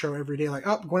same intro every day, like,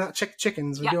 oh, going out, check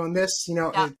chickens, we're doing this,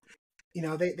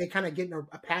 they kind of get in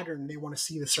a pattern. They want to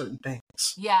see the certain things.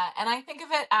 Yeah, and I think of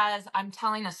it as I'm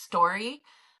telling a story.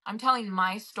 I'm telling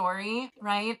my story,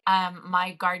 right?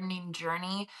 My gardening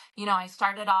journey. I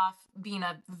started off being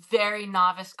a very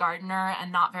novice gardener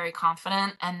and not very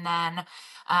confident, and then,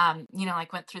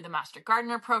 went through the Master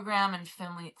Gardener program and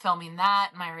filming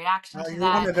that. My reaction to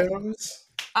that. You're one of those.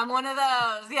 I'm one of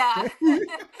those, yeah.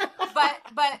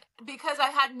 But because I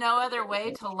had no other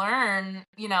way to learn,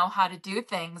 how to do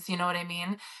things, you know what I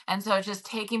mean? And so just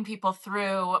taking people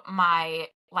through my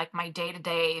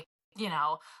day-to-day,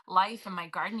 life and my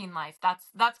gardening life,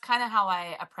 that's kind of how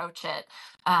I approach it.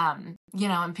 And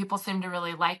people seem to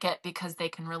really like it because they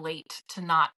can relate to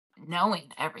not knowing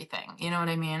everything, you know what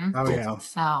I mean? Oh yeah.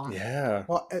 So Yeah.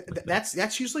 Well,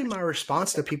 that's usually my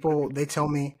response to people. They tell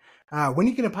me, "When are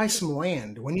you going to buy some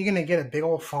land? When are you going to get a big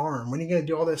old farm? When are you going to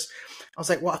do all this?" I was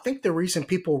like, "Well, I think the reason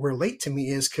people relate to me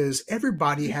is because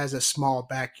everybody has a small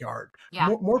backyard. yeah.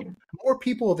 More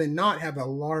people than not have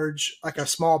a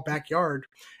small backyard,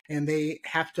 and they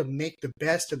have to make the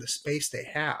best of the space they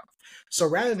have. So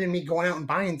rather than me going out and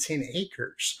buying 10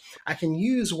 acres, I can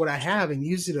use what I have and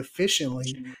use it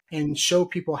efficiently and show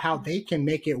people how they can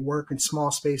make it work in small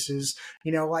spaces,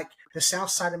 like the south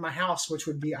side of my house, which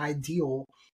would be ideal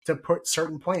to put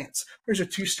certain plants. There's a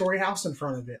 2-story house in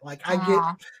front of it. Like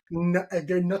Aw.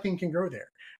 there nothing can grow there.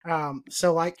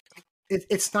 So like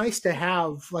it's nice to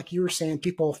have, like you were saying,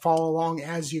 people follow along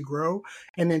as you grow,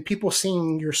 and then people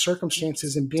seeing your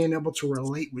circumstances and being able to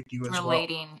relate with you as well.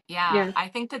 Relating. Yeah. Yeah. I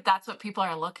think that's what people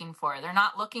are looking for. They're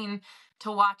not looking to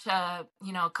watch a,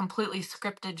 completely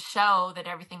scripted show that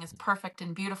everything is perfect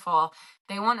and beautiful.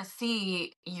 They want to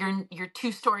see your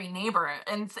 2-story neighbor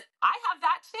and I have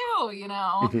that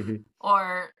too,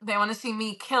 or they want to see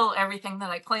me kill everything that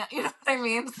I plant, you know what I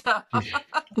mean? So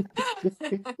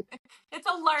it's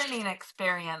a learning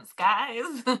experience, guys.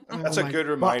 That's a good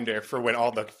reminder for when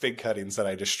all the fig cuttings that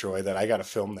I destroy, that I got to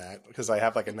film that, because I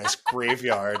have like a nice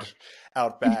graveyard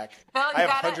out back. Phil, I have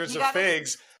hundreds of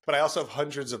figs, but I also have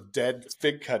hundreds of dead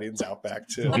fig cuttings out back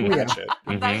too. Watch it.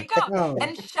 There you go. Oh.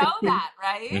 And show that,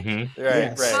 right? Mm-hmm. Right,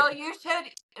 Yes. right. So you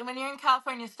should, when you're in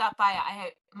California, stop by.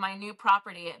 My new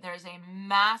property. There's a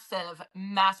massive.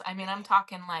 I mean, I'm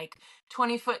talking like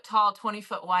 20-foot tall,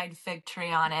 20-foot wide fig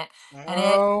tree on it.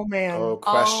 Oh man. Oh,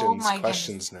 questions, my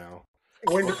questions now.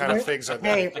 When- What kind of figs are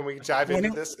Hey, there? Can we dive into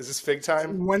this? Is this fig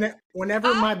time?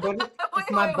 whenever my buddy, Wait.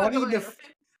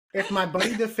 if my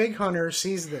buddy the fig hunter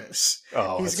sees this,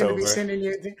 Oh, he's it's going to be over. sending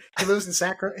you. He lives in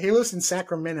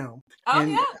Sacramento. Oh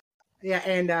and, yeah.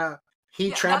 and he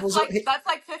Yeah, travels. That's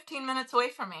like 15 minutes away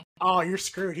from me. Oh, you're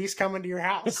screwed. He's coming to your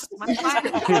house. That's fine.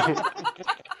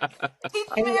 Teach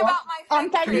me about my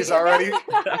fig tree. He's already,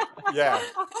 yeah.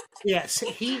 Yes,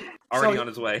 he Already on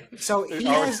his way. So he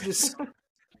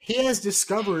has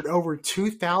discovered over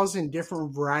 2,000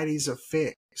 different varieties of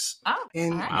figs. Oh,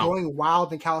 And all right. going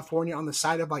wild in California on the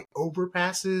side of like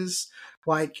overpasses,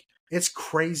 like it's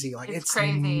crazy. Like It's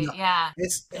crazy. nuts. Yeah.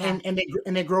 It's and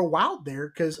they grow wild there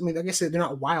because I mean, I guess they're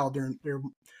not wild. They're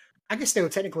I guess they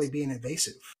would technically be an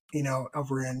invasive,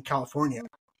 over in California.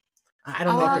 I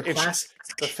don't know if they're class.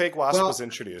 The fig wasp Well, was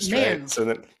introduced, man. right? So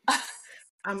then,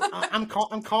 I'm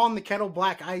calling the kettle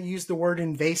black. I use the word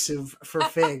invasive for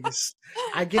figs.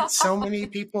 I get so many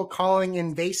people calling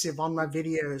invasive on my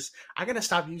videos. I gotta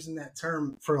stop using that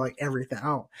term for like everything.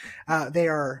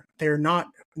 They're not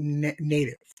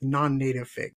native, non-native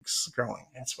figs growing.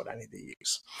 That's what I need to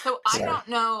use. So I Sorry. don't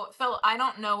know, Phil. I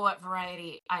don't know what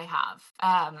variety I have.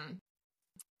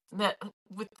 That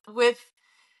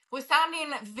with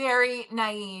sounding very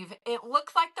naive, it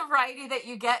looks like the variety that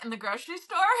you get in the grocery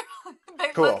store. They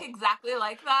Cool. look exactly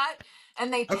like that,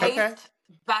 and they Okay. taste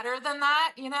better than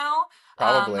that.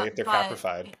 probably, if they're but-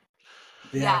 caprified.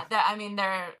 Yeah,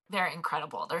 they're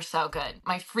incredible. They're so good.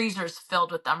 My freezer's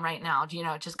filled with them right now.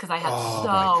 Just because I had Oh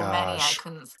my so many, I gosh.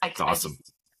 couldn't. It's awesome.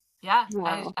 Yeah,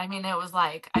 Wow. I mean, it was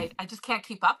like I just can't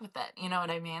keep up with it. You know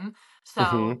what I mean? So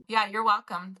Mhm. yeah, you're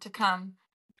welcome to come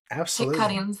take Absolutely.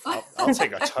 cuttings. I'll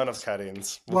take a ton of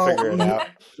cuttings. We'll Well, figure it out.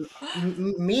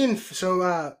 Me and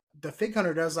the Fig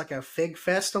Hunter does like a fig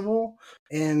festival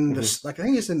in the I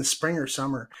think it's in the spring or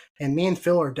summer, and me and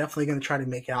Phil are definitely going to try to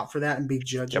make out for that and be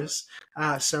judges.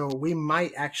 So we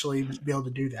might actually be able to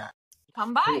do that.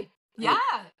 Come by. Yeah,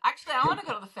 actually, I want to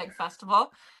go to the fig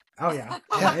festival. Oh yeah,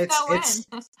 Let me know it's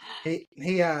when.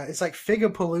 it's like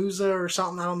Figapalooza or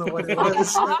something. I don't know what it I'll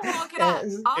is. have to look it up.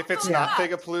 I'll If it's look it not up.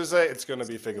 Figapalooza, it's going to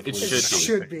be Figapalooza. It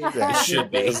should be. Yeah, It should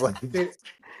be. It's like- Dude,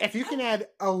 if you can add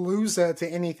Aluza to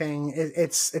anything,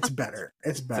 it's better.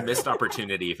 It's It's a better. missed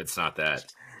opportunity if it's not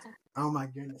that. Oh my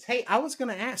goodness. Hey, I was going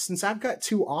to ask, since I've got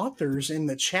 2 authors in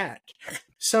the chat,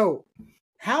 so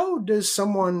how does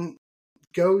someone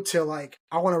go to like,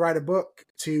 I want to write a book,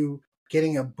 to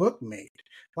getting a book made?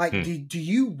 Like, do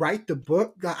you write the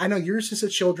book? I know yours is a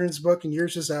children's book and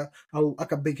yours is a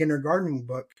beginner gardening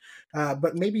book.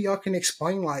 But maybe y'all can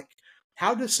explain, like,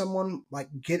 how does someone like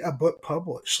get a book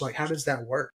published? Like, how does that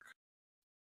work?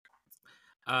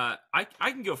 I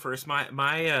can go first.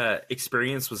 My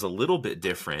experience was a little bit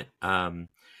different.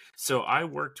 So I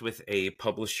worked with a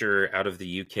publisher out of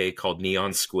the UK called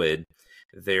Neon Squid.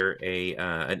 They're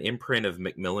an imprint of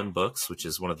Macmillan Books, which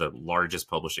is one of the largest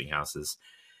publishing houses,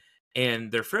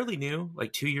 and they're fairly new,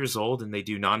 like 2 years old, and they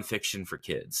do nonfiction for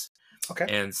kids. Okay.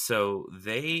 And so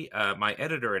my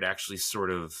editor had actually sort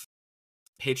of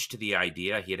pitched the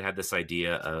idea. He had this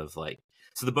idea of like,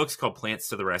 so the book's called Plants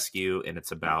to the Rescue, and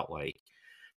it's about like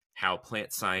how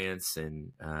plant science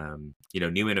and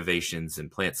new innovations in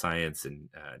plant science and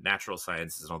natural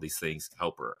sciences and all these things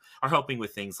are helping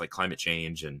with things like climate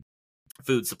change and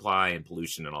food supply and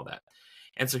pollution and all that.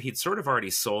 And so he'd sort of already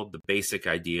sold the basic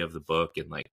idea of the book in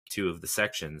like 2 of the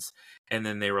sections, and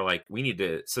then they were like, we need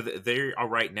to. So they are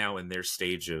right now in their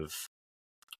stage of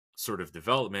sort of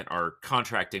development are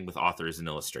contracting with authors and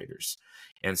illustrators.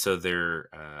 And so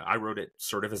I wrote it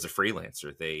sort of as a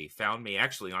freelancer. They found me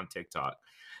actually on TikTok.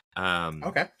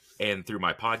 Okay. And through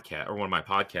my podcast or one of my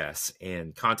podcasts,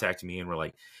 and contacted me and were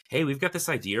like, hey, we've got this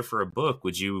idea for a book.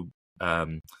 Would you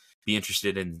be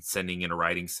interested in sending in a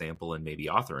writing sample and maybe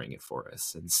authoring it for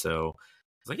us? And so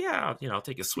I was like, yeah, I'll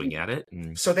take a swing at it.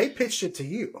 And So they pitched it to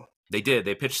you. they did.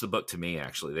 They pitched the book to me,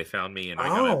 actually. They found me, and I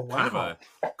got kind of a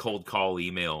cold call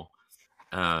email.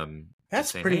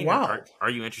 That's saying, pretty hey, wild. Are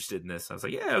you interested in this? I was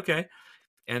like, yeah, okay.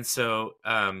 And so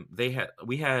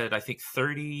we had, I think,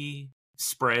 30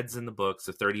 spreads in the book,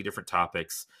 so 30 different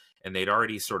topics, and they'd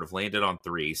already sort of landed on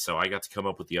 3. So I got to come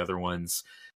up with the other ones.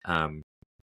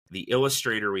 The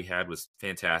illustrator we had was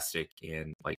fantastic,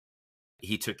 and like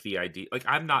he took the idea. Like,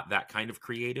 I'm not that kind of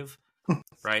creative,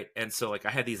 right? And so like I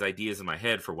had these ideas in my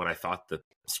head for what I thought the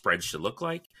spread should look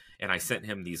like, and I sent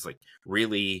him these like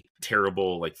really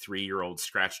terrible like 3-year-old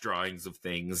scratch drawings of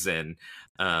things, and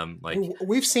like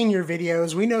We've seen your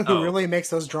videos. We know who really makes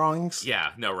those drawings.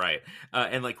 yeah, no, right.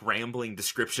 And like rambling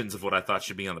descriptions of what I thought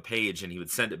should be on the page, and he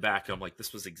would send it back. I'm like,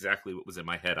 this was exactly what was in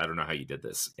my head. I don't know how you did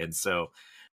this. And so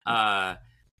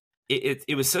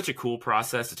it was such a cool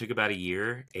process. It took about a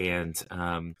year. And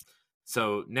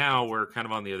so now we're kind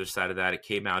of on the other side of that. It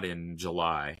came out in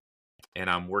July, and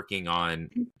I'm working on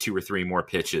 2 or 3 more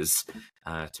pitches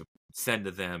to send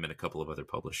to them and a couple of other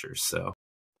publishers. So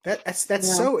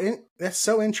that's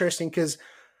so interesting, because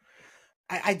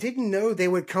I didn't know they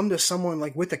would come to someone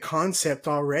like with a concept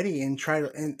already and try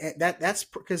to, and that's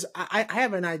because I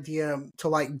have an idea to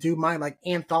like do my like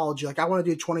anthology. Like I want to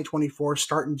do 2024,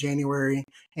 start in January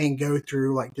and go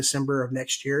through like December of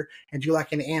next year, and do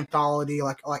like an anthology,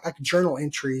 like journal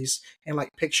entries and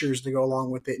like pictures to go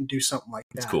along with it, and do something like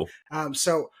that. that's cool.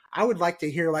 So I would like to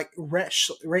hear like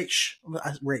Rach,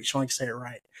 I want to say it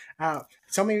right.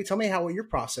 Tell me how your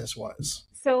process was.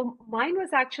 So mine was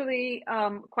actually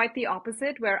quite the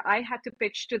opposite, where I had to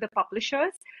pitch to the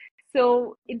publishers.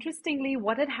 So interestingly,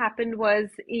 what had happened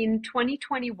was in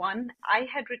 2021, I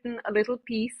had written a little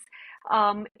piece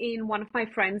in one of my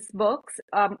friend's books,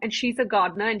 and she's a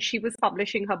gardener, and she was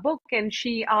publishing her book, and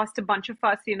she asked a bunch of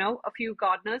us, a few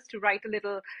gardeners, to write a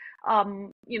little,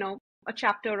 a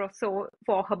chapter or so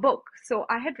for her book. So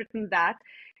I had written that,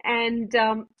 and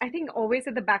I think always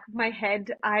at the back of my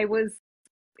head,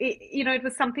 it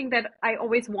was something that I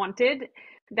always wanted,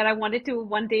 that I wanted to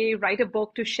one day write a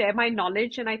book to share my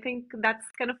knowledge. And I think that's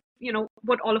kind of,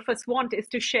 what all of us want, is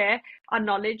to share our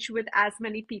knowledge with as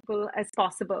many people as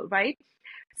possible, right?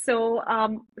 So,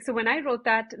 so when I wrote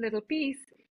that little piece,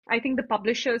 I think the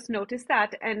publishers noticed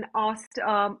that and asked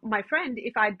my friend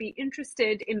if I'd be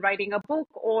interested in writing a book,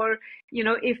 or,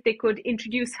 if they could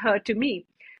introduce her to me.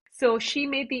 So she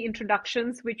made the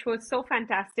introductions, which was so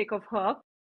fantastic of her.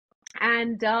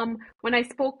 And when I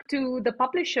spoke to the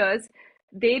publishers,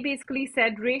 they basically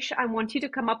said, Rish, I want you to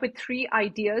come up with 3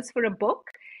 ideas for a book.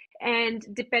 And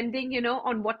depending,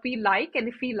 on what we like, and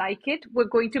if we like it, we're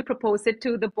going to propose it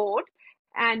to the board,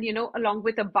 and, along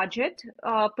with a budget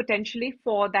potentially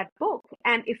for that book.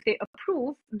 And if they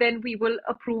approve, then we will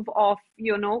approve of,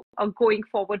 going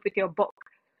forward with your book.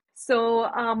 So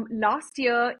last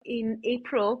year in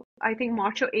April, I think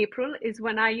March or April, is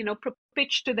when I,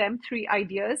 pitched to them 3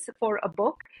 ideas for a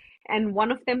book, and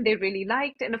one of them they really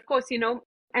liked, and of course,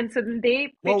 and so then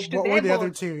they pitched to their board. What were the other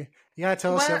 2? Yeah,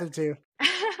 tell us the other 2.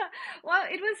 Well,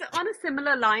 it was on a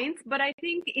similar lines, but I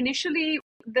think initially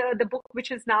the book,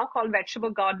 which is now called Vegetable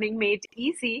Gardening Made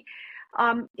Easy,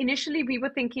 initially we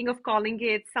were thinking of calling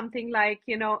it something like,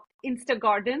 Insta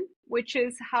Garden, which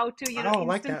is how to,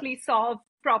 instantly solve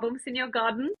problems in your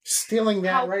garden. Stealing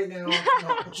that How- right now.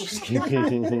 No, just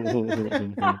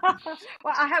kidding.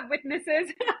 Well, I have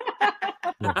witnesses.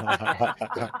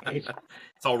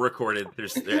 It's all recorded.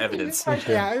 There's evidence.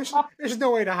 Yeah, there's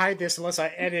no way to hide this unless I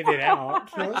edit it out.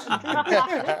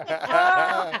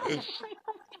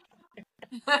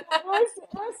 It was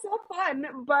so fun,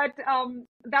 but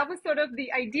that was sort of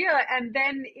the idea, and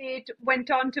then it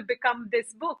went on to become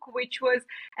this book, which was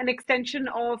an extension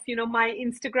of my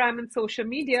Instagram and social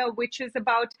media, which is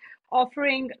about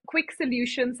offering quick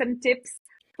solutions and tips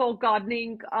for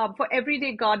gardening, for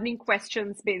everyday gardening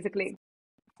questions, basically.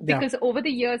 Yeah. Because over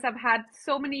the years, I've had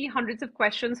so many hundreds of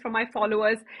questions from my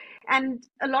followers, and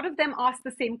a lot of them ask the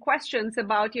same questions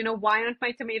about, why aren't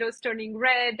my tomatoes turning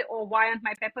red, or why aren't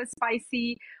my peppers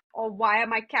spicy, or why are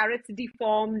my carrots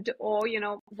deformed, or,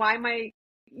 why am I,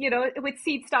 with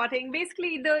seed starting,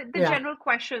 basically the Yeah. general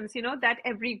questions, that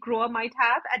every grower might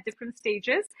have at different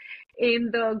stages in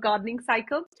the gardening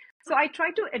cycle. So I try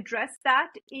to address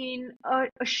that in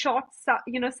a short,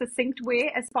 succinct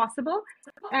way as possible,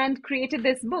 and created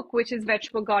this book, which is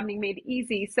Vegetable Gardening Made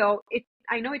Easy. So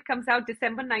I know it comes out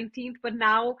December 19th, but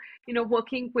now,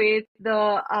 working with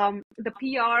the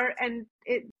PR and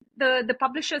the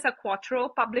publishers are Quattro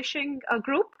Publishing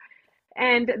Group,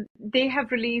 and they have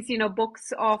released,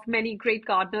 books of many great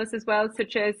gardeners as well,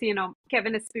 such as,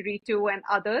 Kevin Espiritu and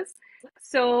others.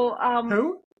 So,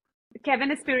 Who?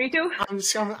 Kevin Espiritu. I'm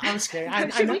scared. I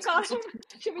Should know- we call him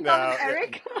No.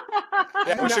 Eric?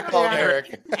 Yeah, we should call him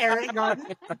Eric. Eric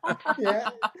Gardner. Yeah.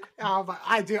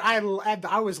 I do.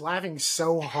 I was laughing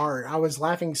so hard.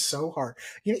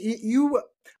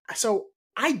 So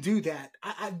I do that.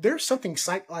 There's something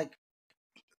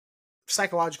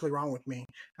psychologically wrong with me,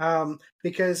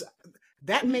 because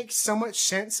that makes so much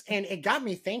sense, and it got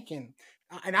me thinking.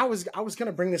 And I was going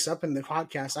to bring this up in the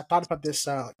podcast. I thought about this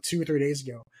 2 or 3 days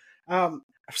ago.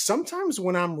 Sometimes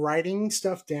when I'm writing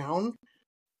stuff down,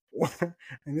 and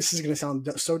this is going to sound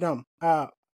so dumb,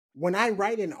 when I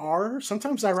write an R,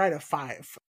 sometimes I write a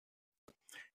 5.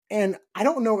 And I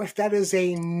don't know if that is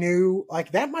a new,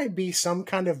 that might be some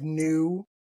kind of new,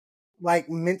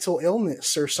 mental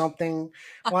illness or something,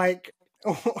 like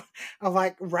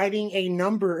writing a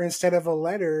number instead of a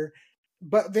letter.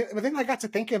 But then I got to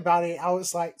thinking about it. I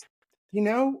was like,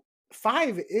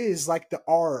 5 is like the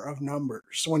R of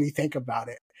numbers when you think about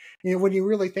it. When you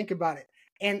really think about it,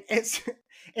 and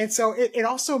so it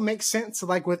also makes sense.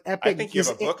 Like with Epic, I think you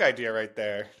have a book idea right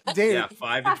there. Dude, Yeah,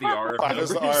 5 is the R of 5 is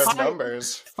the R numbers. of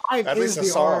numbers. 5 At is least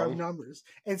a the R of song. numbers.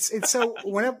 And so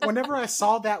whenever I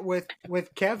saw that with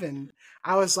Kevin,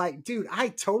 I was like, dude, I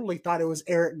totally thought it was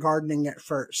Eric Gardening at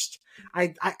first.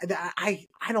 I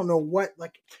don't know what,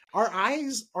 our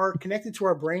eyes are connected to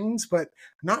our brains, but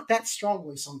not that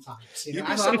strongly sometimes. You'd I be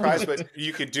don't know. surprised what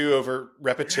you could do over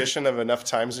repetition of enough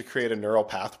times to create a neural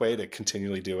pathway to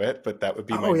continually do it. But that would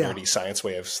be my Oh, yeah. nerdy science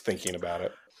way of thinking about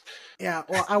it. Yeah,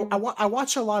 well, I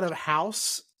watch a lot of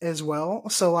House as well.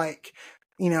 So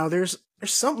there's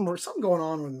something going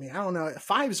on with me. I don't know.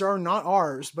 5s are not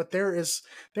R's, but they're as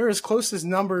close as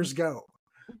numbers go.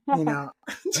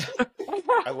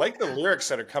 I like the lyrics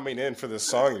that are coming in for this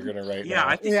song you're going to write Yeah, now.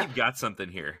 I think Yeah. you've got something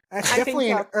here. That's I think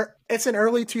definitely so. it's an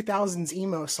early 2000s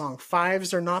emo song.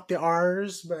 5s are not the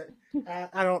R's, but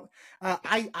I don't.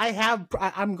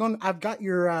 I've got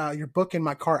your book in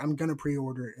my cart. I'm gonna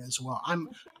pre-order it as well. I'm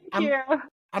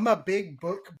a big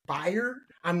book buyer.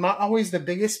 I'm not always the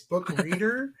biggest book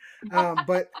reader,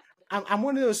 but I'm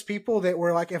one of those people that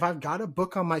where if I've got a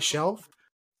book on my shelf,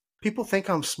 people think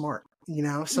I'm smart.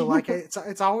 So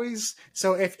it's always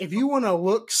so if you want to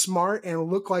look smart and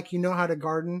look like you know how to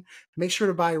garden, make sure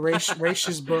to buy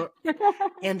Raish's book.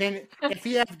 And then if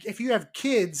you have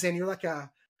kids and you're like a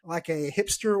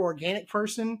hipster organic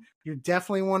person, you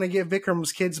definitely want to get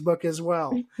Vikram's kids book as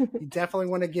well. You definitely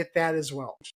want to get that as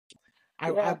well.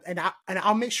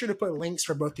 I'll make sure to put links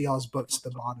for both of y'all's books at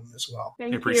the bottom as well.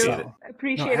 Thank Appreciate you. it.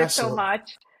 Appreciate it so absolutely.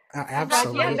 much.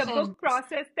 Absolutely. Yeah, the book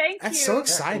process. Thank That's you. so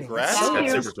exciting. Congrats. That's so Thank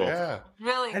you. That's super cool. Yeah.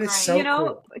 Really That great. is so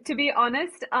cool. To be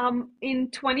honest, in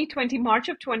 2020, March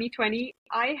of 2020,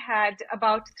 I had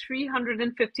about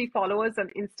 350 followers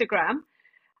on Instagram.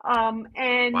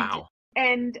 Wow.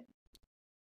 And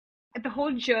the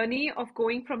whole journey of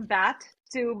going from that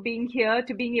to being here,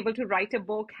 to being able to write a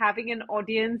book, having an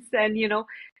audience, and,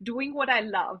 doing what I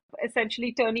love,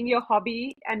 essentially turning your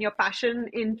hobby and your passion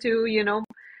into,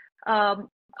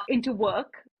 into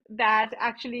work that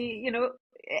actually,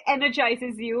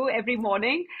 energizes you every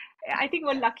morning. I think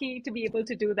we're lucky to be able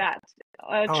to do that.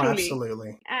 Truly. Absolutely.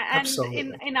 And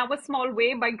Absolutely. in our small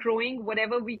way, by growing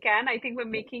whatever we can, I think we're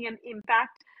making an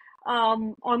impact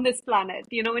on this planet,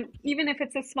 and even if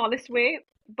it's the smallest way,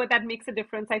 but that makes a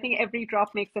difference. I think every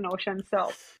drop makes an ocean.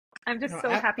 So I'm just so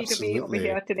happy to be over absolutely.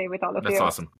 here today with all of That's you.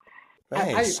 awesome.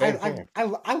 Nice, same here.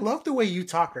 I love the way you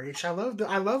talk, Rach.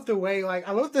 I love the way, like,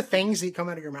 I love the things that come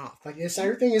out of your mouth. Like,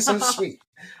 everything is so sweet.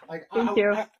 Like, Thank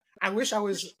you. I wish I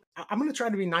was. I'm gonna try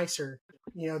to be nicer.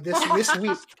 This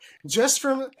week, just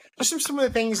from some of the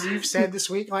things you've said this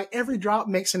week. Like, every drop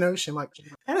makes an ocean. Like,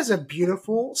 that is a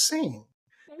beautiful saying.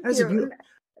 Thank That's a you. beautiful.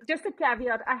 Just a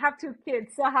caveat, I have 2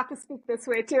 kids, so I have to speak this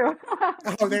way too.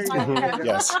 Oh, there you go. Mhm,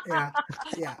 yes.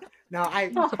 Yeah. No, I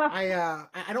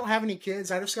don't have any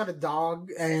kids. I just got a dog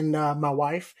and my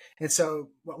wife. And so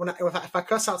if I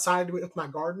cuss outside with my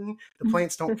garden, the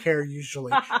plants don't care usually.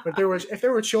 But if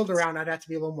there were children around, I'd have to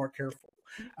be a little more careful.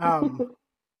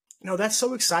 No, that's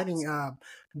so exciting.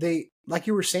 Like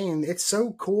you were saying, it's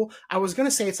so cool. I was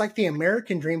gonna say it's like the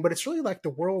American dream, but it's really like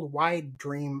the worldwide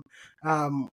dream.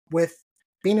 With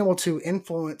being able to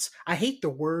influence. I hate the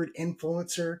word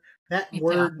influencer. That Me too.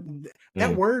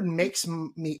 word makes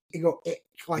me go ick,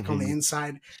 like on the Mhm.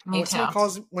 inside. Me when too. someone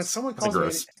calls me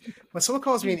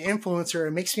an influencer,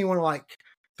 it makes me want to like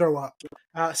throw up.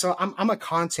 So I'm a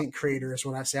content creator, is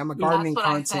what I say. I'm a gardening That's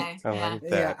what content. I say. I Yeah. like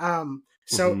Yeah. that.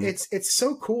 So Mhm. it's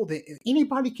so cool that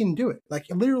anybody can do it. Like,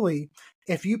 literally,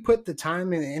 if you put the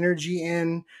time and energy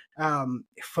in,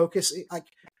 focus. Like,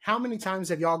 how many times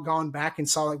have y'all gone back and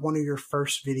saw like one of your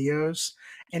first videos,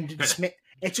 and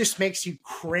it just makes you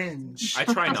cringe? I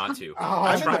try not to. Oh,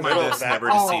 I I'm in try the my middle of best that. never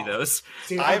to see Oh. those.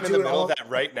 Dude, I I'm in do the it middle all- of that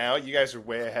right now. You guys are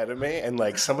way ahead of me, and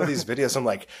like some of these videos, I'm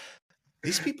like,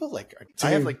 these people like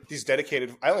I have Dude. like these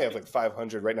dedicated. I only have like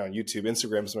 500 right now on YouTube.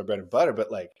 Instagram's my bread and butter,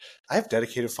 but like I have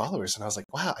dedicated followers, and I was like,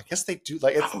 wow, I guess they do.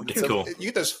 Like That's cool.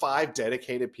 There's 5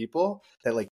 dedicated people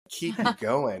that like keep you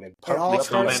going and pump all you They up. starts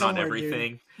comment on somewhere,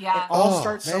 everything. Yeah. all Oh,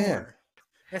 starts man. somewhere.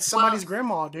 That's somebody's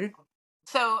grandma, dude.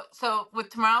 So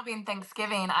with tomorrow being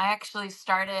Thanksgiving, I actually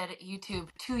started YouTube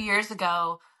 2 years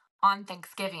ago on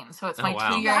Thanksgiving. So it's Oh, my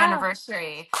wow. 2-year Wow.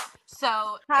 anniversary.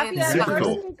 So Happy it's Super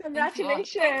anniversary. cool.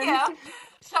 Congratulations. Thank you.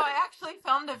 So I actually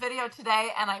filmed a video today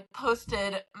and I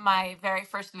posted my very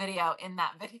first video in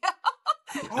that video.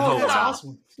 Oh, Oh, that's wow.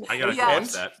 awesome. I gotta Yeah.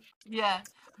 watch that. Yeah.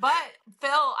 But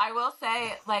Phil, I will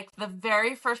say, like, the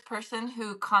very first person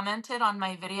who commented on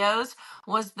my videos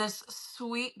was this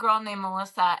sweet girl named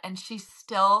Melissa, and she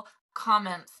still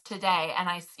comments today. And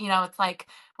it's like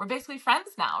we're basically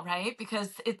friends now, right?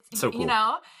 Because it's So cool.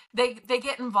 they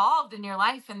get involved in your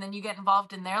life, and then you get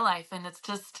involved in their life, and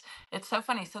it's so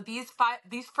funny. So these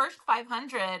first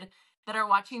 500 that are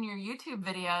watching your YouTube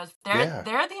videos, Yeah.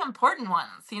 they're the important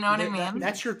ones. You know what I mean?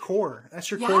 That's your core. That's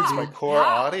your Yeah. core, It's my dude. core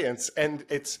Yeah. audience, and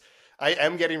I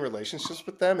am getting relationships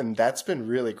with them, and that's been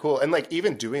really cool. And like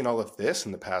even doing all of this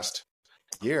in the past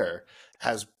year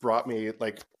has brought me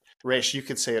like, Raish, you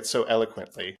could say it so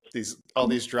eloquently. All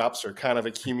these drops are kind of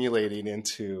accumulating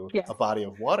into Yes. a body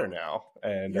of water now,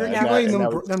 and You're and accumulating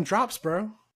that- them drops,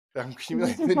 bro. I'm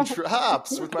accumulating the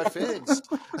drops with my figs.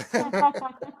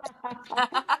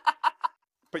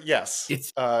 But yes,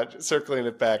 circling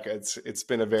it back, it's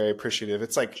been a very appreciative.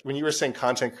 It's like when you were saying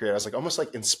content creator, I was like almost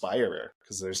like inspirer,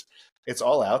 because it's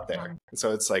all out there, and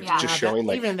so it's like Yeah. just Yeah, showing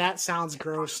like even that sounds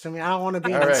gross to me. I don't want to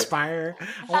be All an right. inspirer.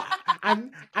 Well, I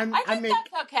think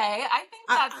that's okay. I think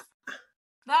I- that's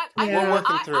that. We're I think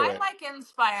working through I it. like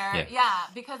inspire, yeah,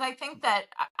 because I think that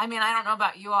I don't know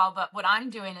about you all, but what I'm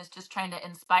doing is just trying to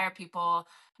inspire people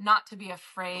not to be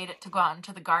afraid to go out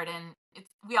into the garden.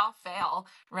 We all fail,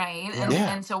 right?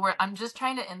 Yeah. And so I'm just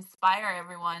trying to inspire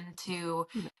everyone to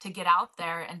get out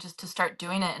there and just to start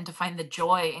doing it and to find the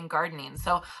joy in gardening.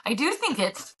 So I do think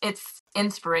it's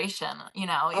inspiration,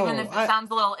 even if it sounds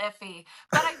a little iffy,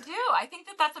 but I think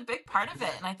that that's a big part of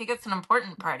it, and I think it's an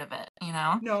important part of it.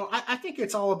 No, I think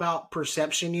it's all about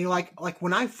perception. Like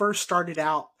when I first started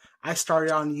out, I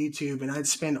started on YouTube and I'd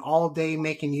spend all day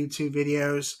making YouTube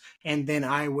videos, and then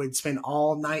I would spend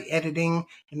all night editing,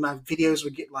 and my videos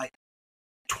would get like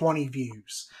 20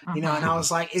 views, and I was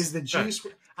like, is the juice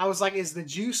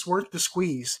worth the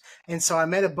squeeze? And so I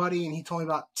met a buddy and he told me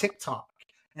about TikTok,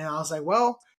 and I was like,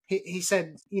 well, he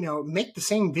said, make the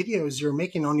same videos you're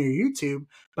making on your YouTube,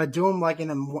 but do them like in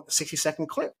a 60-second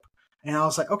clip. And I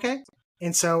was like, okay.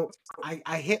 And so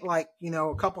I hit like,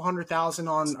 a couple 100,000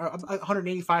 on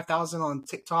 185,000 on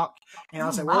TikTok. And I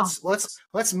was like, wow. well,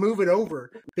 let's move it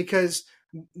over, because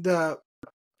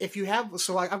if you have,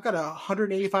 so like I've got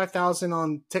 185,000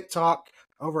 on TikTok,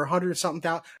 over 100 something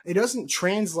thousand, it doesn't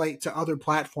translate to other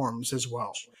platforms as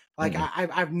well. Like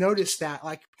I've noticed that,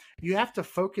 like, you have to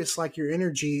focus like your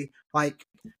energy, like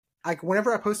like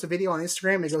whenever I post a video on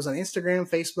Instagram, it goes on Instagram,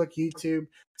 Facebook, YouTube,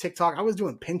 TikTok. I was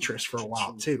doing Pinterest for a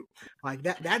while too. Like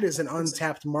that is an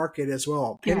untapped market as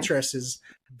well. Pinterest is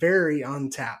very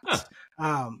untapped.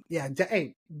 Yeah.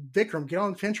 Hey, Vikram, get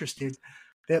on Pinterest, dude.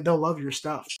 They'll love your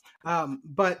stuff.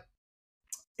 But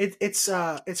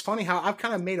it's funny how I've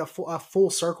kind of made a full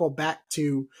circle back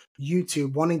to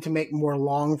YouTube, wanting to make more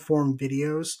long form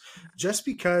videos, just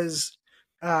because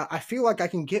I feel like I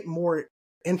can get more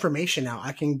information out.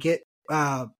 I can get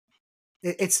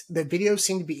it's the videos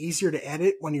seem to be easier to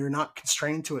edit when you're not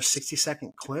constrained to a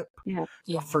 60-second clip.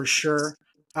 Yeah. For sure.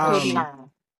 For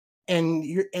sure.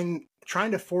 And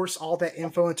trying to force all that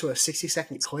info into a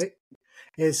 60-second clip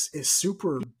is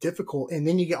super difficult. And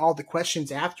then you get all the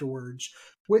questions afterwards,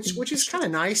 which is kind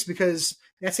of nice because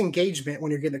that's engagement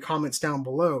when you're getting the comments down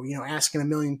below, you know, asking a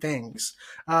million things.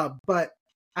 But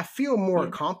I feel more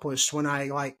accomplished when I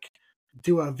like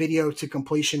do a video to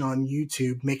completion on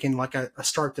YouTube, making like a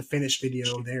start to finish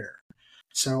video there.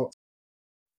 So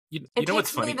you It know what's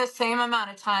takes me funny? the same amount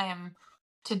of time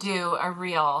to do a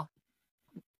reel,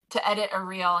 to edit a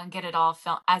reel and get it all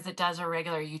filmed as it does a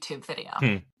regular YouTube video.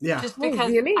 yeah, Just Oh, because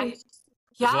really?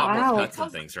 There's a lot more Wow. cuts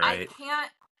and because things, I right?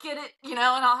 can't get it, you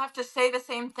know, and I'll have to say the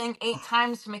same thing 8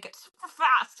 times to make it super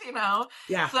fast, you know.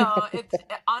 yeah. So it's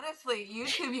honestly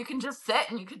YouTube. You can just sit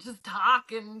and you can just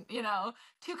talk, and you know,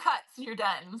 2 cuts and you're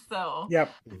done. So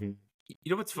Yep. You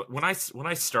know what's when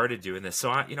I started doing this?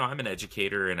 So I'm an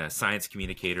educator and a science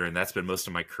communicator, and that's been most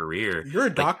of my career. You're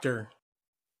a doctor.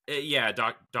 Yeah,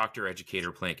 doctor,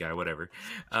 educator, plant guy, whatever.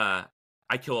 I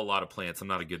kill a lot of plants. I'm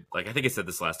not a good, like, I think I said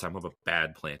this last time, I'm a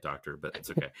bad plant doctor, but it's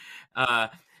okay.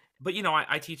 But, you know,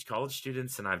 I teach college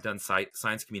students, and I've done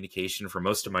science communication for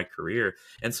most of my career.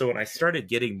 And so when I started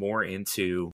getting more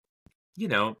into, you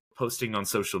know, posting on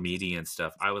social media and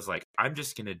stuff, I was like, I'm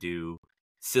just going to do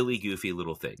silly, goofy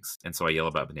little things. And so I yell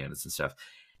about bananas and stuff.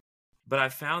 But I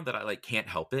found that I like can't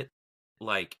help it.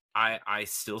 Like I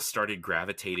still started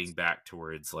gravitating back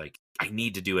towards like, I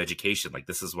need to do education. Like,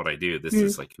 this is what I do. This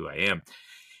is like who I am.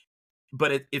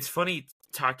 But it's funny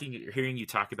hearing you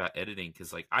talk about editing,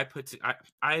 because like I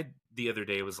the other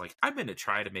day was like, I'm going to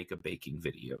try to make a baking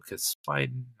video because why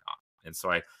not? And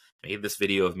so I made this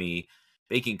video of me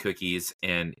baking cookies,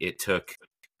 and it took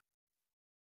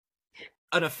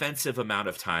an offensive amount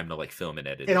of time to like film and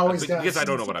edit It always does. because I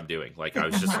don't know what I'm doing. Like I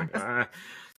was just like,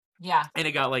 yeah, and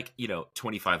it got like, you know,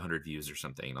 2,500 views or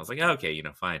something. And I was like, okay, you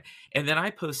know, fine. And then I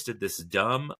posted this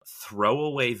dumb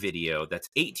throwaway video that's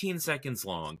 18 seconds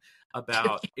long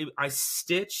about, I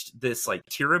stitched this like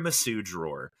tiramisu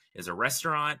drawer. Is a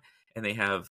restaurant, and they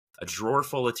have a drawer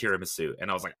full of tiramisu. And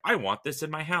I was like, I want this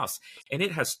in my house. And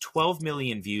it has 12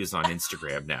 million views on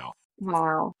Instagram now.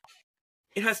 Wow.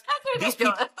 It has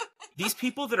these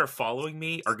people that are following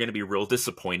me are going to be real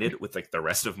disappointed with like the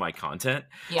rest of my content.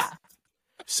 Yeah.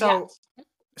 So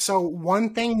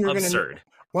one thing you're Absurd.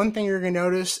 gonna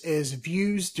notice is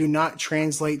views do not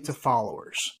translate to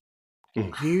followers.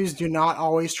 Views do not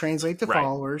always translate to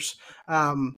followers.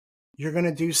 You're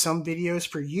gonna do some videos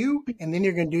for you, and then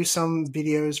you're gonna do some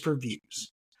videos for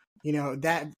views. You know,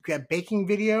 that baking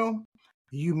video,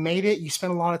 you made it, you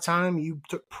spent a lot of time, you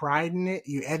took pride in it,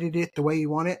 you edited it the way you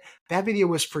want it. That video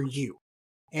was for you,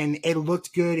 and it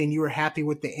looked good, and you were happy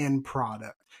with the end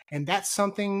product. And that's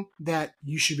something that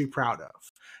you should be proud of.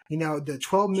 You know, the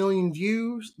 12 million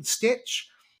views, Stitch,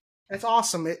 that's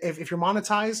awesome. If you're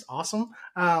monetized, awesome.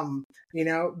 You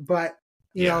know, but,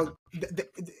 you know,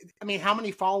 I mean, how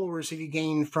many followers have you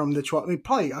gained from the 12? I mean,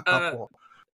 probably a couple.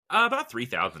 About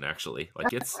 3,000 actually.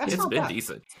 Like it's been bad.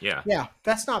 decent. Yeah. Yeah,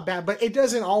 that's not bad, but it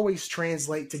doesn't always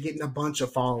translate to getting a bunch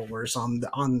of followers on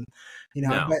you know,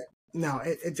 No. but no,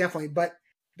 it definitely, but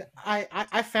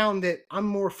I found that I'm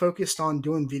more focused on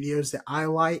doing videos that I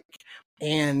like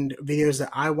and videos that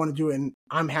I want to do, and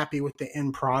I'm happy with the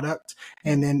end product,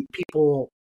 and then people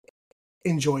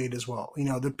enjoy it as well. You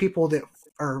know, the people that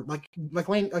are like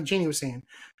Janie was saying,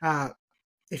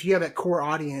 if you have that core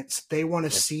audience, they want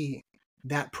to see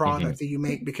that product that you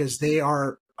make because they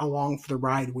are along for the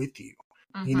ride with you.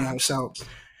 You know, so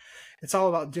it's all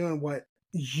about doing what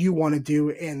you want to do,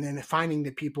 and then finding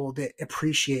the people that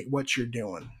appreciate what you're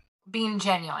doing. Being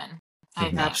genuine. I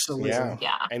think. Absolutely.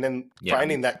 Yeah. And then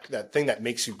finding that thing that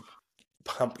makes you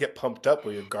get pumped up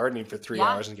where you're gardening for 3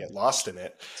 hours and get lost in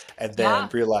it, and then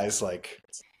realize like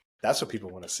that's what people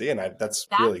want to see, and that's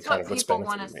really kind of what's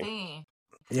benefiting me.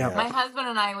 See. Yeah. My husband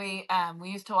and I, we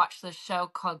used to watch this show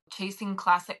called Chasing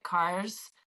Classic Cars.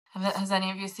 Has any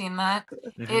of you seen that?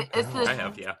 It's this, I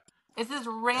have, yeah. It's this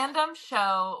random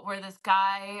show where this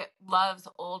guy loves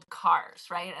old cars,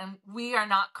 right? And we are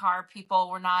not car people.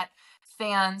 We're not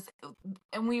fans.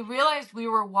 And we realized we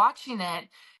were watching it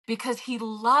because he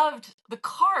loved the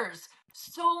cars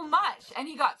so much. And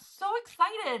he got so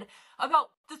excited about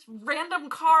this random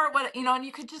car, and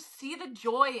you could just see the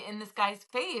joy in this guy's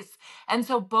face. And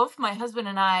so both my husband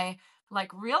and I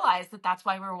realized that that's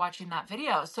why we were watching that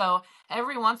video. So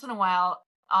every once in a while,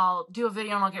 I'll do a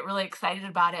video and I'll get really excited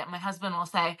about it. And my husband will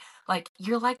say,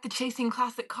 you're like the Chasing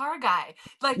Classic Car guy.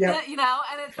 Yeah.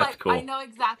 And it's That's cool. I know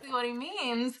exactly what he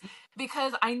means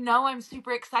because I know I'm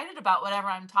super excited about whatever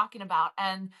I'm talking about.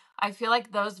 And I feel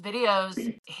like those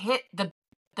videos hit the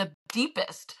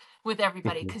deepest with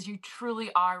everybody because you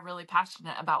truly are really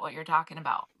passionate about what you're talking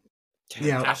about.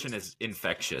 Yeah. Passion is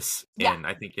infectious. Yeah. And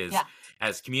I think Yeah.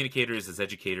 as communicators, as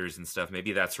educators and stuff,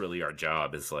 maybe that's really our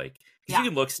job is because Yeah. you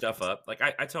can look stuff up.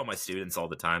 I tell my students all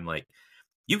the time,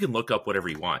 you can look up whatever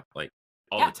you want,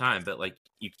 all Yeah. the time, but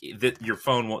your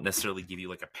phone won't necessarily give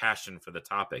you a passion for the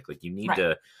topic. You need Right.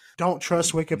 to Don't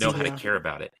trust Wikipedia. know how to care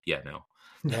about it. Yeah, no.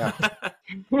 Yeah. It's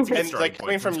a good And starting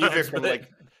coming point from you, sometimes, Vikram, but-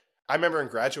 I remember in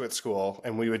graduate school,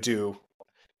 and we would do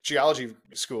geology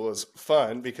school is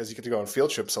fun because you get to go on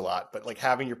field trips a lot. But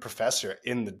having your professor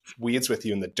in the weeds with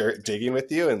you, in the dirt, digging with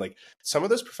you, and some of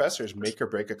those professors make or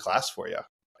break a class for you.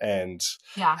 And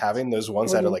Yeah. having those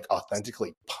ones that are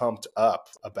authentically pumped up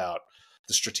about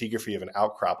the stratigraphy of an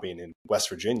outcropping in West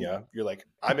Virginia, you're like,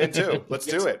 I'm in too. Let's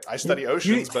do it. I study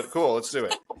oceans, but cool, let's do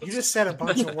it. You just said a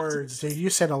bunch of words, dude. You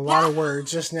said a lot of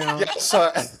words just now. Yeah,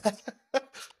 so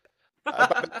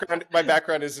my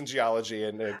background is in geology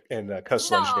and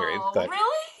coastal engineering. But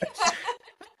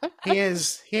Really?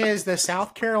 He is the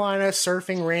South Carolina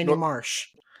surfing Randy Marsh.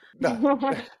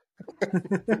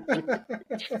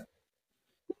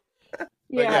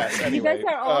 Yeah, yes, you anyway, guys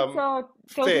are also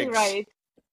totally figs. right.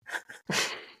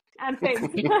 And figs.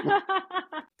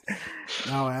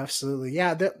 Oh, absolutely.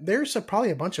 Yeah, there's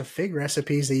probably a bunch of fig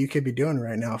recipes that you could be doing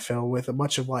right now, Phil, with a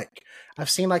bunch of I've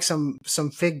seen some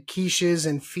fig quiches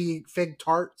and fig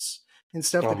tarts and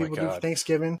stuff Oh that my people do for God.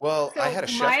 Thanksgiving. Well, I So had a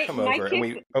chef my come over, and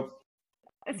we. kids- Oh,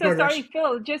 So Good, sorry, Ash.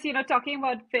 Phil, just, talking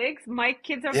about figs, my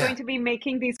kids are Yeah. going to be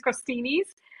making these crostinis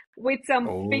with some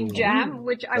Ooh. fig jam,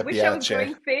 which I La wish I was piace.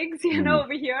 growing figs,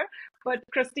 over here, but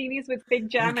crostinis with fig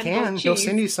jam You and can. goat He'll cheese.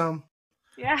 send you some.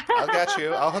 Yeah. I'll get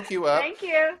you. I'll hook you up. Thank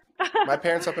you. My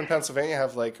parents up in Pennsylvania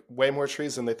have way more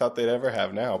trees than they thought they'd ever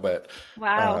have now. But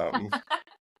Wow.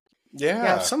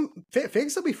 Yeah, some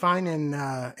figs will be fine in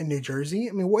New Jersey.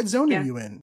 I mean, what zone Yeah. are you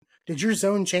in? Did your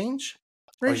zone change?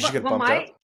 Oh, you should get bumped up.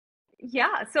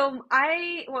 Yeah, so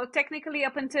technically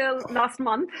up until last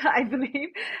month, I believe,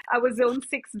 I was zone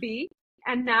 6B,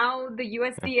 and now the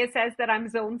USDA says that I'm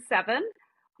zone 7,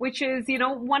 which is,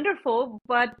 wonderful,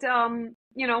 but,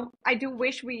 I do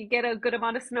wish we get a good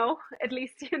amount of snow, at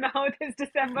least, this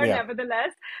December, Yeah.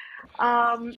 nevertheless.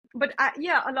 But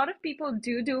a lot of people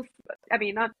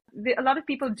a lot of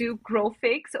people do grow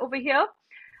figs over here.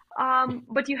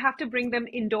 But you have to bring them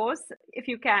indoors if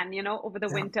you can, over the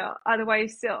winter.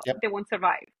 Otherwise, they won't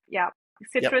survive. Yeah.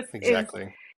 Citrus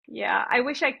exactly. Yeah. I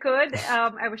wish I could.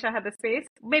 I wish I had the space.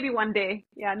 Maybe one day.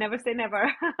 Yeah. Never say never.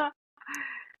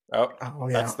 Oh,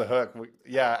 yeah. That's the hook.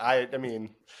 I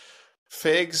mean,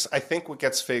 figs, I think what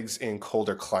gets figs in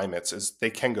colder climates is they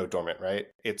can go dormant, right?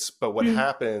 But what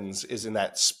happens is in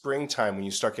that springtime when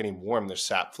you start getting warm, their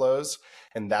sap flows.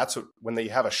 And that's when they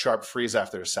have a sharp freeze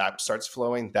after their sap starts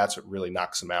flowing, that's what really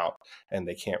knocks them out and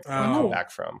they can't come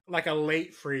back from. Like a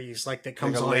late freeze, that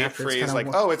comes Like a on late after it's freeze,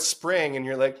 kinda it's spring. And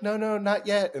you're like, no, not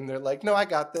yet. And they're like, no, I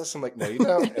got this. I'm like, no, you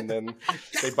don't. And then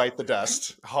they bite the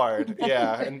dust hard.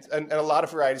 Yeah. And a lot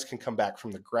of varieties can come back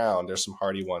from the ground. There's some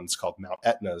hardy ones called Mount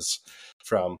Etnas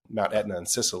from Mount Etna in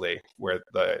Sicily where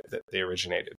they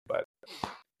originated. But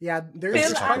yeah, there's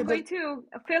Phil, quite a I'm bit.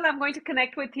 going to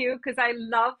connect with you because I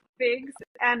love figs,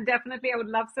 and definitely I would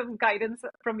love some guidance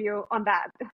from you on that.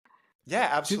 yeah,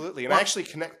 absolutely. And I actually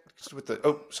connected with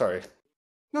sorry.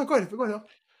 No, go ahead.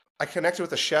 I connected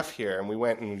with a chef here and we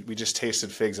went and we just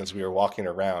tasted figs as we were walking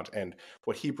around. And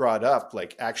what he brought up,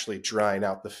 actually drying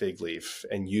out the fig leaf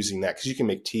and using that, because you can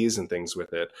make teas and things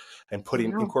with it, and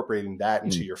incorporating that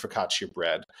into your focaccia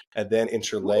bread and then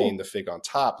interlaying the fig on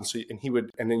top.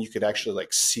 And then you could actually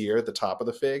sear the top of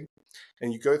the fig.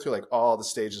 And you go through all the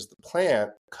stages of the plant,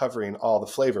 covering all the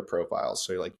flavor profiles.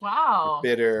 So you're Wow.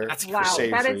 you're bitter, That's you're cool.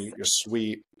 savory, you're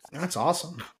sweet. That's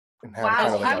awesome. And have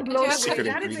Wow, kind I'm of blown a away. secret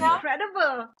That is ingredient.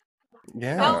 incredible.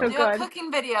 Yeah. Phil, So do a good.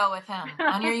 cooking video with him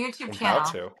on your YouTube I'm channel.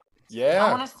 about to. Yeah.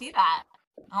 I want to see that.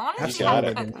 I want to see how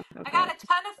Absolutely. you cook. I got a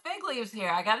ton of fig leaves here.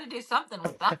 I got to do something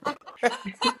with them.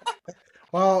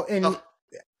 Well, and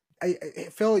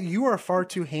Phil, you are far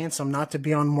too handsome not to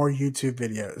be on more YouTube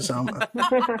videos.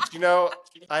 You know,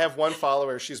 I have one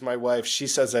follower. She's my wife. She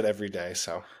says that every day.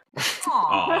 So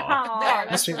Aw.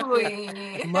 That's Must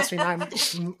sweet. must be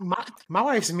nice. My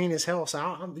wife's mean as hell,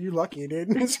 so you're lucky, dude.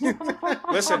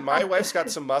 listen, my wife's got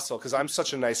some muscle because I'm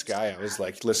such a nice guy. I was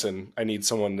like, listen, I need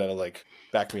someone that'll like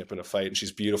back me up in a fight, and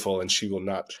she's beautiful, and she will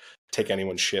not take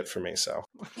anyone's shit for me. So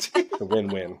a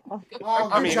win-win. Oh,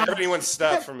 I good mean, job. everyone's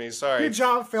stuff for me. Sorry. Good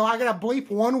job, Phil. I gotta bleep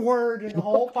one word in the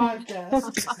whole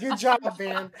podcast. Good job,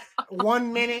 man.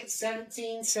 1 minute,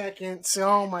 17 seconds.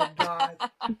 Oh my god.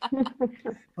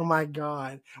 Oh my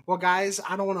god. Well, guys,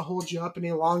 I don't want to hold you up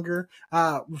any longer.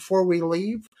 Before we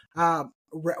leave,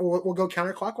 we'll go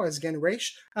counterclockwise again.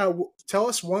 Raish, tell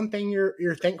us one thing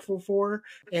you're thankful for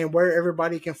and where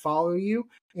everybody can follow you.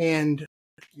 And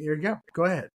here you go. Go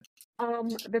ahead.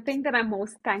 The thing that I'm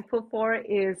most thankful for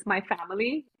is my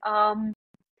family.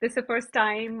 This is the first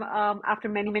time after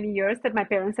many, many years that my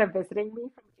parents are visiting me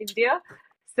from India.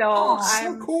 So Oh, so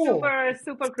I'm cool. super,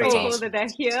 super grateful awesome. that they're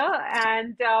here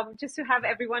and just to have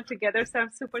everyone together. So I'm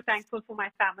super thankful for my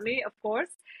family, of course,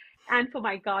 and for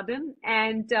my garden.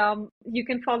 And you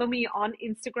can follow me on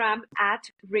Instagram at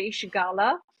Raish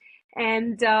Gala.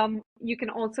 And you can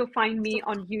also find me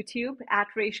on YouTube at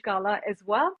Raish Gala as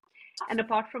well. And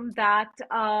apart from that,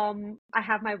 I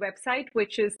have my website,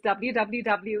 which is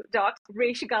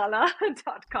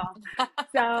www.raishgala.com.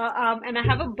 So, and I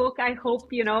have a book. I hope,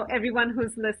 everyone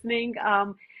who's listening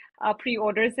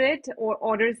pre-orders it or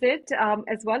orders it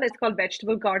as well. It's called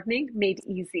Vegetable Gardening Made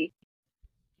Easy.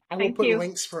 I will Thank put you.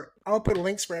 links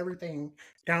for everything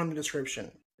down in the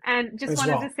description. And just As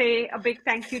wanted well. to say a big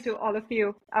thank you to all of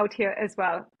you out here as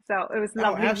well. So it was Oh,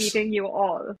 lovely meeting you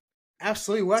all.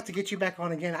 Absolutely. We'll have to get you back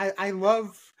on again. I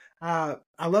love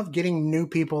getting new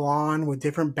people on with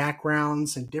different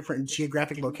backgrounds and different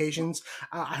geographic locations.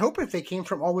 I hope if they came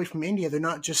from all the way from India, they're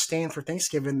not just staying for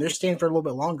Thanksgiving. They're staying for a little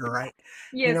bit longer, right?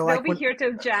 Yes, know, they'll like be when- here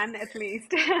till Jan at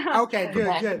least. Okay, good,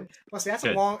 Okay. good. Well, see, that's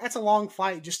Good. a long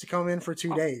flight just to come in for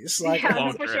 2 days. Like, Yeah,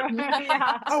 long for trip. sure.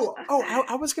 Yeah.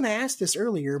 I was going to ask this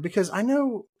earlier because I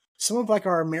know some of like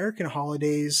our American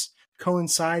holidays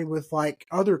coincide with like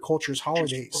other cultures'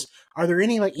 holidays. Are there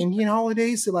any like Indian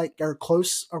holidays that like are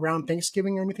close around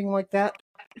Thanksgiving or anything like that?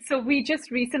 So we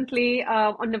just recently,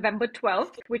 on November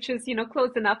 12th, which is, close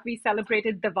enough, we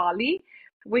celebrated Diwali,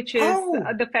 which is Oh.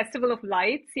 the festival of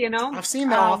lights, I've seen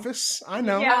The Um, Office. I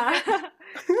know. Yeah.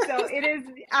 So it is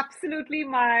absolutely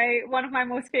one of my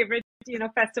most favorite,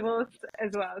 festivals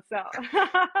as well. So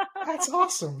That's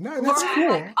awesome. No, that's We're cool.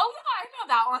 like, oh yeah, I know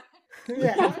that one.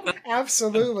 Yeah,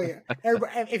 absolutely.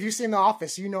 If you've seen The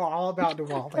Office, you know all about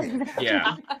Diwali.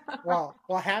 Yeah. Well,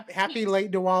 happy late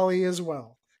Diwali as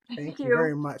well. Thank you you.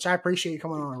 very much. I appreciate you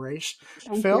coming on, Raish.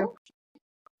 Thank Phil? you.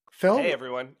 Phil? Hey,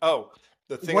 everyone. Oh,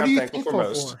 the thing what are I'm you thankful for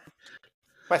most,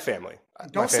 my family. My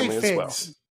Don't say family figs. as well.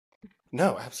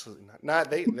 No, absolutely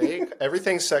not. They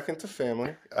everything's second to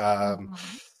family.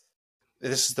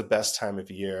 This is the best time of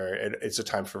year. It's a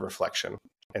time for reflection.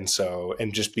 And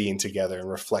just being together and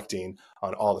reflecting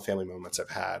on all the family moments I've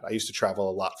had. I used to travel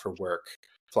a lot for work,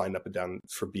 flying up and down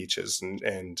for beaches,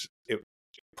 and it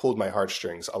pulled my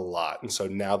heartstrings a lot. And so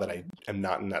now that I am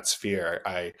not in that sphere,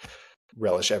 I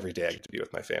relish every day I get to be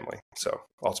with my family. So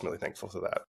ultimately thankful for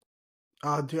that.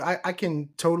 Dude, I can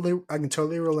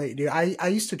totally relate, dude. I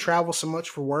used to travel so much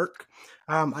for work.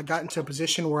 I got into a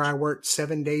position where I worked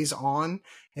 7 days on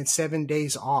and 7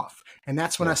 days off, and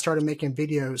that's when I started making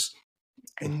videos.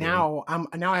 And now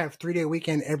I have 3-day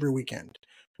weekend every weekend,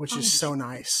 which is so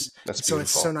nice. That's So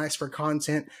it's beautiful. so nice for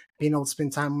content, being able to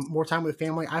spend more time with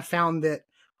family. I found that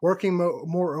working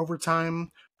more overtime,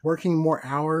 working more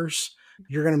hours,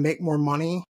 you're going to make more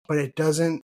money, but it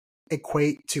doesn't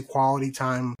equate to quality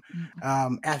time.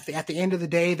 At the end of the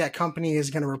day, that company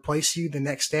is going to replace you the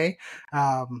next day.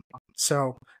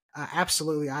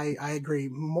 Absolutely, I agree.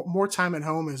 More time at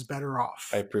home is better off.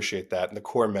 I appreciate that. And the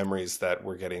core memories that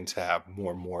we're getting to have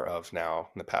more and more of now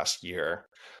in the past year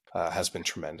has been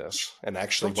tremendous. And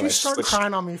actually, Don't you start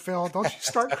crying on me, Phil. Don't you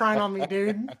start crying on me,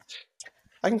 dude.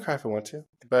 I can cry if I want to.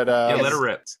 But Yeah, let her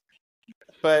rip.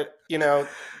 But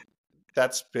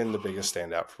that's been the biggest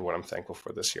standout for what I'm thankful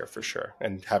for this year, for sure.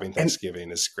 And having Thanksgiving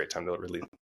is a great time to really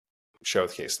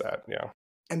showcase that. Yeah.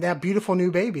 And that beautiful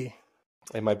new baby.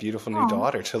 And my beautiful new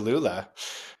daughter, Tallulah.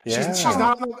 Yeah.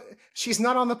 She's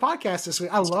not on the podcast this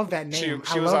week. I love that name.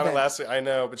 She was on it last week. I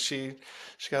know, but she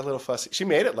got a little fussy. She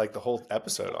made it like the whole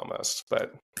episode almost,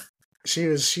 but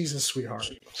she's a sweetheart.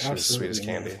 she was as sweet as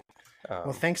candy.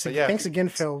 Well, thanks but yeah, thanks again,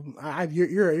 Phil.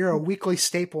 You're a weekly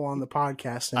staple on the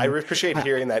podcast. I appreciate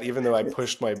hearing that, even though I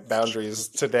pushed my boundaries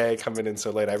today coming in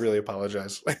so late. I really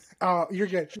apologize. Oh, you're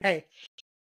good. Hey,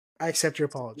 I accept your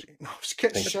apology. No, just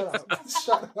kidding. Thank Shut up.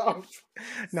 Shut up.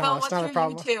 No, Phil, it's what's not a your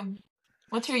problem. YouTube?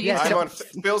 What's your Yeah, YouTube? I'm on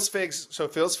Phil's Figs, so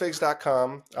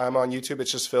philsfigs.com. I'm on YouTube,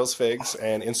 it's just Phil's Figs,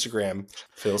 and Instagram,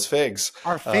 Phil's Figs.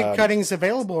 Our fig cutting's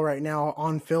available right now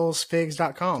on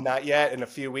philsfigs.com. Not yet, in a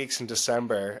few weeks in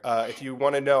December. If you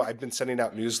want to know, I've been sending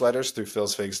out newsletters through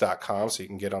philsfigs.com, so you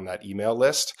can get on that email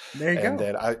list. There you and go.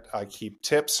 then I keep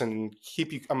tips and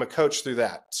I'm a coach through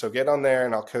that. So get on there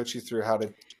and I'll coach you through how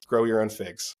to grow your own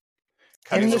figs.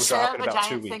 Cuttings will Set drop up in a about 2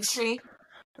 giant fig weeks. tree.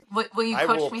 Will you I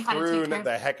coach will me how to take prune care?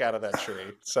 the heck out of that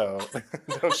tree, so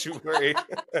don't you worry.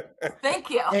 Thank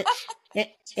you.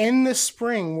 In the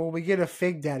spring, will we get a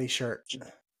Fig Daddy shirt?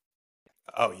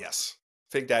 Oh, yes.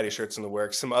 Fig Daddy shirts in the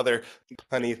works. Some other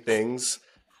punny things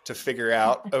to figure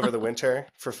out over the winter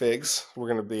for figs. We're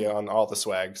going to be on all the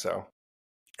swag, so.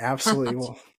 Absolutely.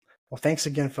 Well, thanks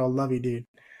again, Phil. Love you, dude.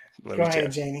 Love Go you, ahead,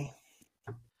 too. Janie.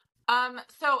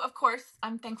 So of course,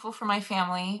 I'm thankful for my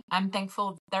family. I'm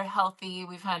thankful they're healthy.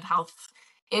 We've had health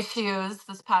issues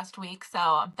this past week, so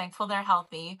I'm thankful they're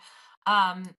healthy.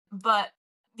 But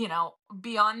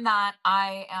beyond that,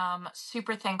 I am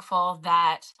super thankful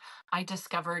that I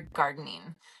discovered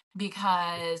gardening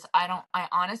because I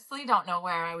honestly don't know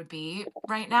where I would be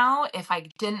right now if I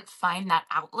didn't find that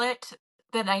outlet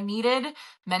that I needed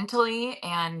mentally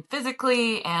and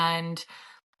physically and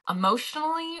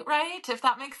emotionally, right? If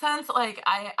that makes sense. Like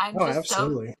I'm Oh, just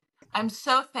absolutely. I'm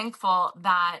so thankful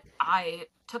that I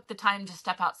took the time to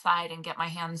step outside and get my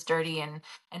hands dirty and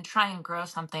try and grow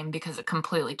something because it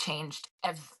completely changed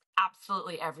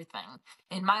absolutely everything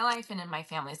in my life and in my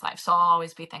family's life. So I'll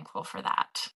always be thankful for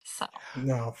that. So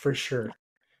No, for sure.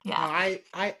 yeah.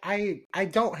 I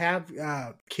don't have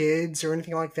kids or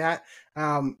anything like that.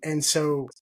 And so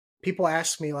people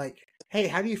ask me like, hey,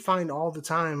 how do you find all the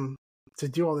time to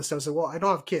do all this stuff? So, well, I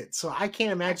don't have kids, so I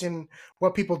can't imagine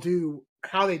what people do,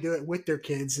 how they do it with their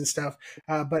kids and stuff.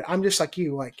 But I'm just like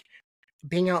you, like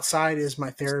being outside is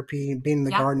my therapy. Being in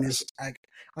the garden is like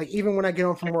even when I get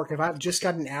home from work, if I've just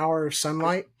got an hour of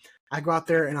sunlight, I go out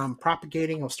there and I'm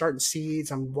propagating, I'm starting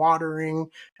seeds, I'm watering.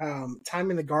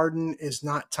 Time in the garden is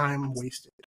not time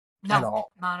wasted at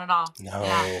all. Not at all. No.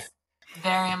 Yeah,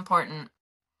 very important.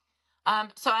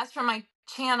 So as for my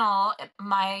channel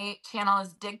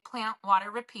is Dig Plant Water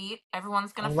Repeat.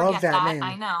 Everyone's gonna forget that. Name.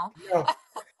 I know. No.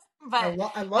 But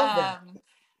I love that.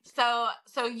 So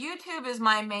YouTube is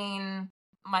my main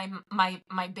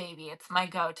my baby. It's my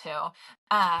go-to.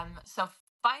 So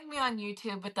find me on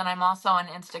YouTube, but then I'm also on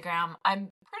Instagram. I'm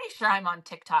pretty sure I'm on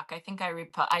TikTok. I think I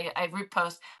repost. I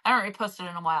haven't reposted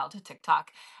in a while to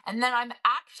TikTok. And then I'm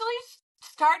actually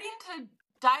starting to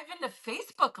dive into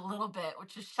Facebook a little bit,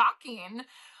 which is shocking.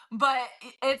 But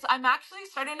I'm actually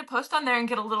starting to post on there and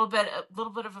get a little bit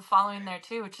of a following there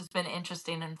too, which has been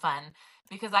interesting and fun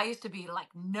because I used to be like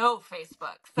no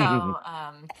Facebook. So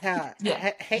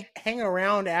hang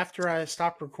around after I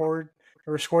stop recording,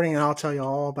 and I'll tell you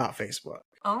all about Facebook.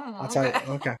 Oh, I'll tell you.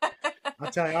 Okay,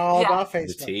 I'll tell you all about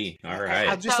Facebook. The tea. All right.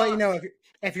 I'll just let you know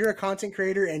if you're a content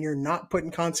creator and you're not putting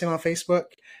content on Facebook,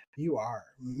 you are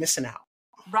missing out.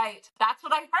 Right. That's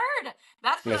what I heard.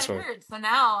 That's what I heard. So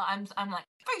now I'm like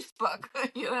Facebook,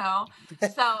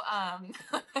 So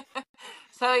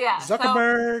so yeah.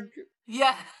 Zuckerberg.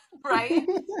 Yeah, right.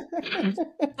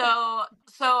 So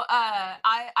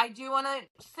I do want to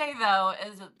say though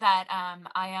is that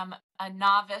I am a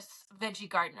novice veggie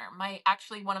gardener.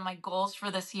 One of my goals for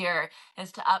this year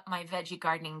is to up my veggie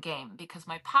gardening game because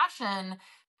my passion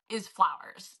is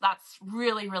flowers. That's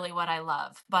really, really what I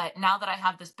love. But now that I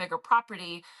have this bigger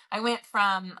property, I went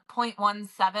from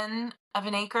 0.17 of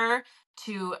an acre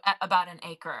to about an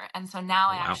acre. And so now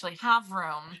I actually have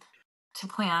room to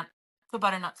plant the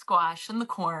butternut squash and the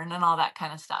corn and all that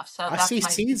kind of stuff. So I see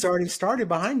seeds already started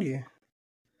behind you.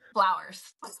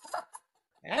 Flowers.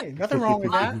 Hey, nothing wrong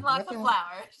with that. Lots of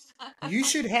flowers. You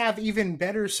should have even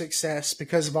better success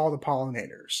because of all the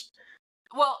pollinators.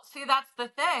 Well, see, that's the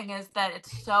thing is that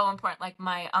it's so important. Like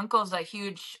my uncle's a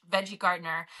huge veggie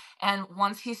gardener. And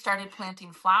once he started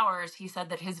planting flowers, he said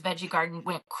that his veggie garden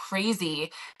went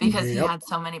crazy because he had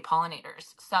so many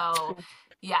pollinators. So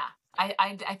yeah,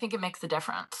 I think it makes a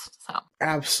difference. So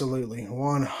absolutely.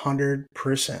 100%.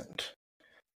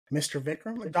 Mr.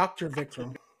 Vikram, Dr.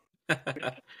 Vikram.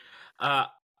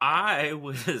 I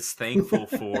was thankful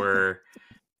for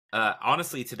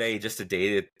honestly today, just a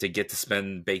day to get to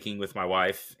spend baking with my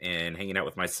wife and hanging out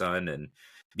with my son and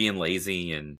being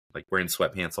lazy and like wearing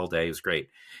sweatpants all day. It was great.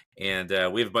 And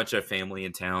we have a bunch of family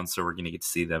in town, so we're going to get to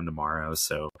see them tomorrow.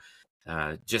 So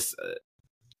just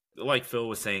like Phil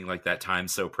was saying, like that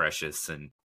time's so precious. And,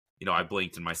 you know, I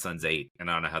blinked and my son's 8 and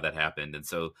I don't know how that happened. And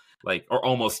so like, or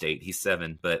almost 8, he's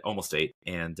 7, but almost 8.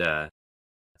 And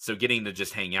so getting to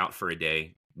just hang out for a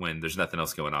day when there's nothing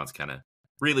else going on is kind of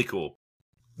really cool.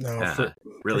 No,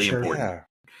 really for sure. important.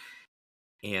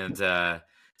 Yeah. And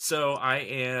so I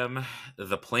am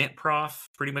the Plant Prof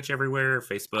pretty much everywhere.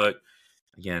 Facebook,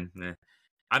 again,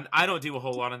 I don't do a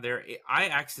whole lot on there. I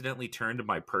accidentally turned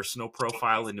my personal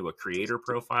profile into a creator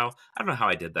profile. I don't know how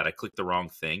I did that. I clicked the wrong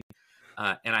thing.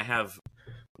 And I have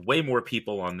way more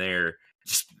people on there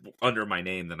just under my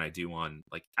name than I do on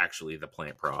like actually the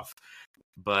Plant Prof.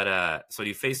 But so I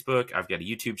do Facebook. I've got a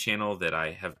YouTube channel that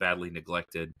I have badly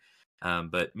neglected.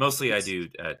 But mostly I do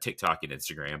TikTok and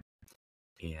Instagram.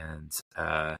 And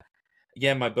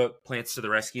yeah, my book Plants to the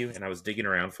Rescue, and I was digging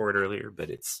around for it earlier, but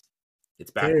it's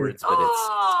backwards, but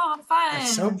it's fun.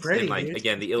 It's so pretty. and like Dude.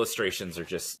 again, the illustrations are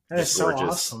just so gorgeous.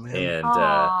 awesome, man. And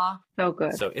Aw. So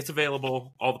good. so it's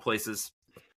available all the places.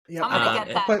 Yeah, I'm gonna Uh, get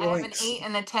and that. put I have an links. 8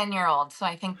 and a 10-year-old, so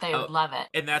I think they would Oh, love it.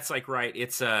 And that's like right.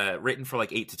 It's written for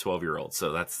like 8 to 12-year-olds,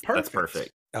 so that's Perfect.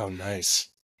 perfect. Oh, nice.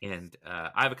 And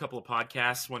I have a couple of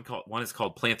podcasts. One is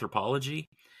called Planthropology,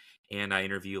 and I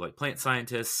interview like plant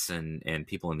scientists and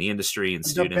people in the industry and The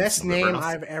students. best and whatever name else.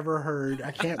 I've ever heard.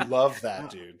 I can't. Love that,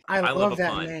 dude. I love love a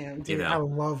that pun, name, you dude. know. I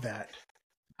love that.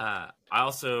 I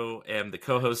also am the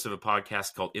co-host of a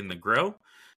podcast called In the Grow,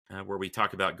 where we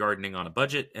talk about gardening on a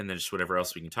budget and then just whatever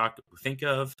else we can think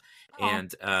of. Oh.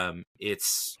 And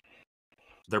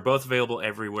they're both available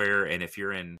everywhere. And if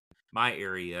you're in my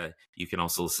area, you can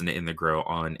also listen to In the Grow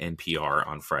on NPR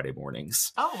on Friday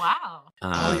mornings. Oh wow!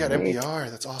 Oh, you got Great.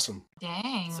 NPR. That's awesome.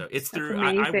 Dang. So it's That's through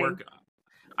amazing.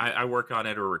 I work on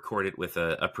it or record it with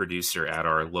a producer at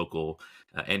our local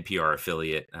NPR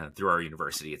affiliate through our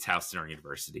university. It's housed in our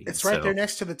university. It's And right so- there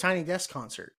next to the Tiny Desk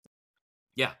concert.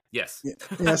 Yeah. Yes. Yeah,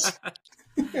 yes.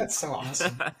 That's so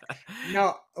awesome.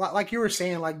 No, like you were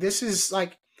saying, like this is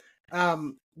like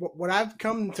what I've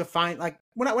come to find, like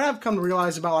what I've come to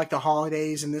realize about like the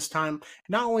holidays and this time.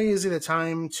 Not only is it a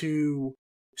time to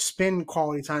spend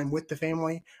quality time with the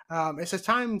family, it's a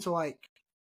time to like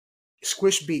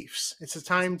squish beefs. It's a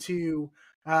time to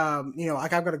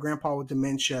like I've got a grandpa with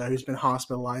dementia who's been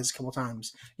hospitalized a couple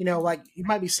times. Like you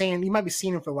might be seeing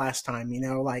him for the last time,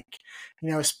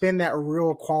 spend that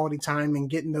real quality time and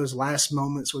getting those last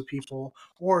moments with people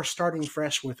or starting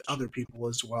fresh with other people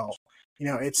as well.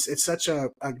 It's such a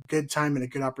good time and a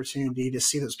good opportunity to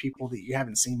see those people that you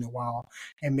haven't seen in a while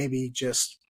and maybe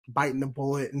just biting the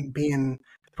bullet and being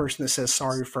the person that says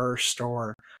sorry first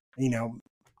or,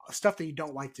 stuff that you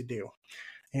don't like to do.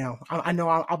 I know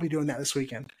I'll be doing that this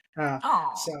weekend.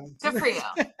 Oh, So good for you.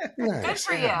 Good Nice.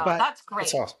 for you. But That's great.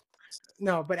 That's awesome.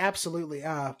 No, but absolutely.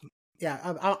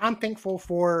 I'm thankful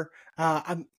for,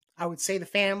 I would say the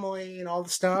family and all the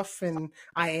stuff, and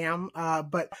I am,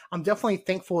 but I'm definitely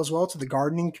thankful as well to the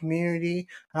gardening community.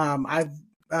 I've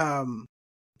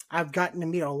gotten to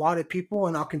meet a lot of people,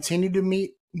 and I'll continue to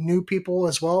meet new people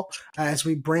as well as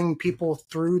we bring people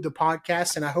through the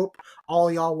podcast. And I hope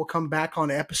all y'all will come back on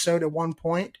an episode at one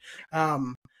point.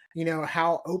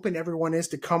 How open everyone is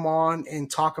to come on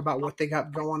and talk about what they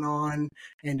got going on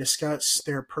and discuss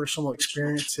their personal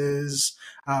experiences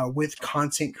with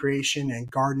content creation and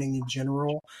gardening in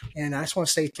general. And I just want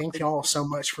to say thank you all so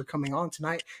much for coming on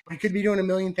tonight. You could be doing a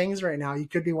million things right now. You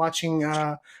could be watching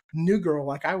New Girl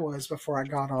like I was before I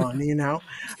got on,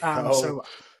 So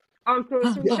Or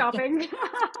grocery shopping.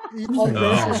 all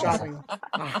grocery Oh. shopping.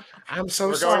 I'm so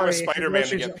We're sorry. going with Spider-Man to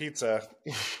Grocery get shop- pizza.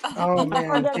 Oh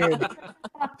man,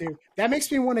 dude, that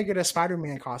makes me want to get a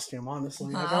Spider-Man costume.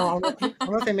 Honestly, like, I don't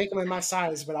know if they make them in my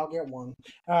size, but I'll get one.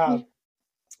 I'm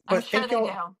But sure thank they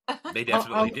y'all. do. They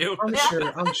definitely do.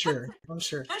 I'm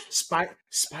sure.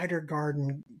 Spider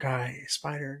Garden guy,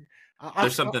 Spider.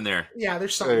 There's something there. Yeah,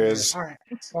 there's something. There There. is. All right.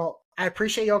 Well, I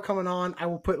appreciate y'all coming on. I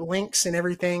will put links and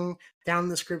everything down in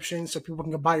the description so people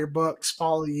can go buy your books,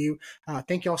 follow you.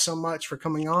 Thank y'all so much for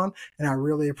coming on, and I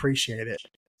really appreciate it.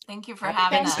 Thank you for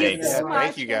having Thank us. you Thanks. so Yeah, much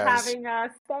thank you for guys. having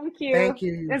us. Thank you. Thank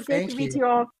you. It's great Thank to meet you. you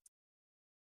all.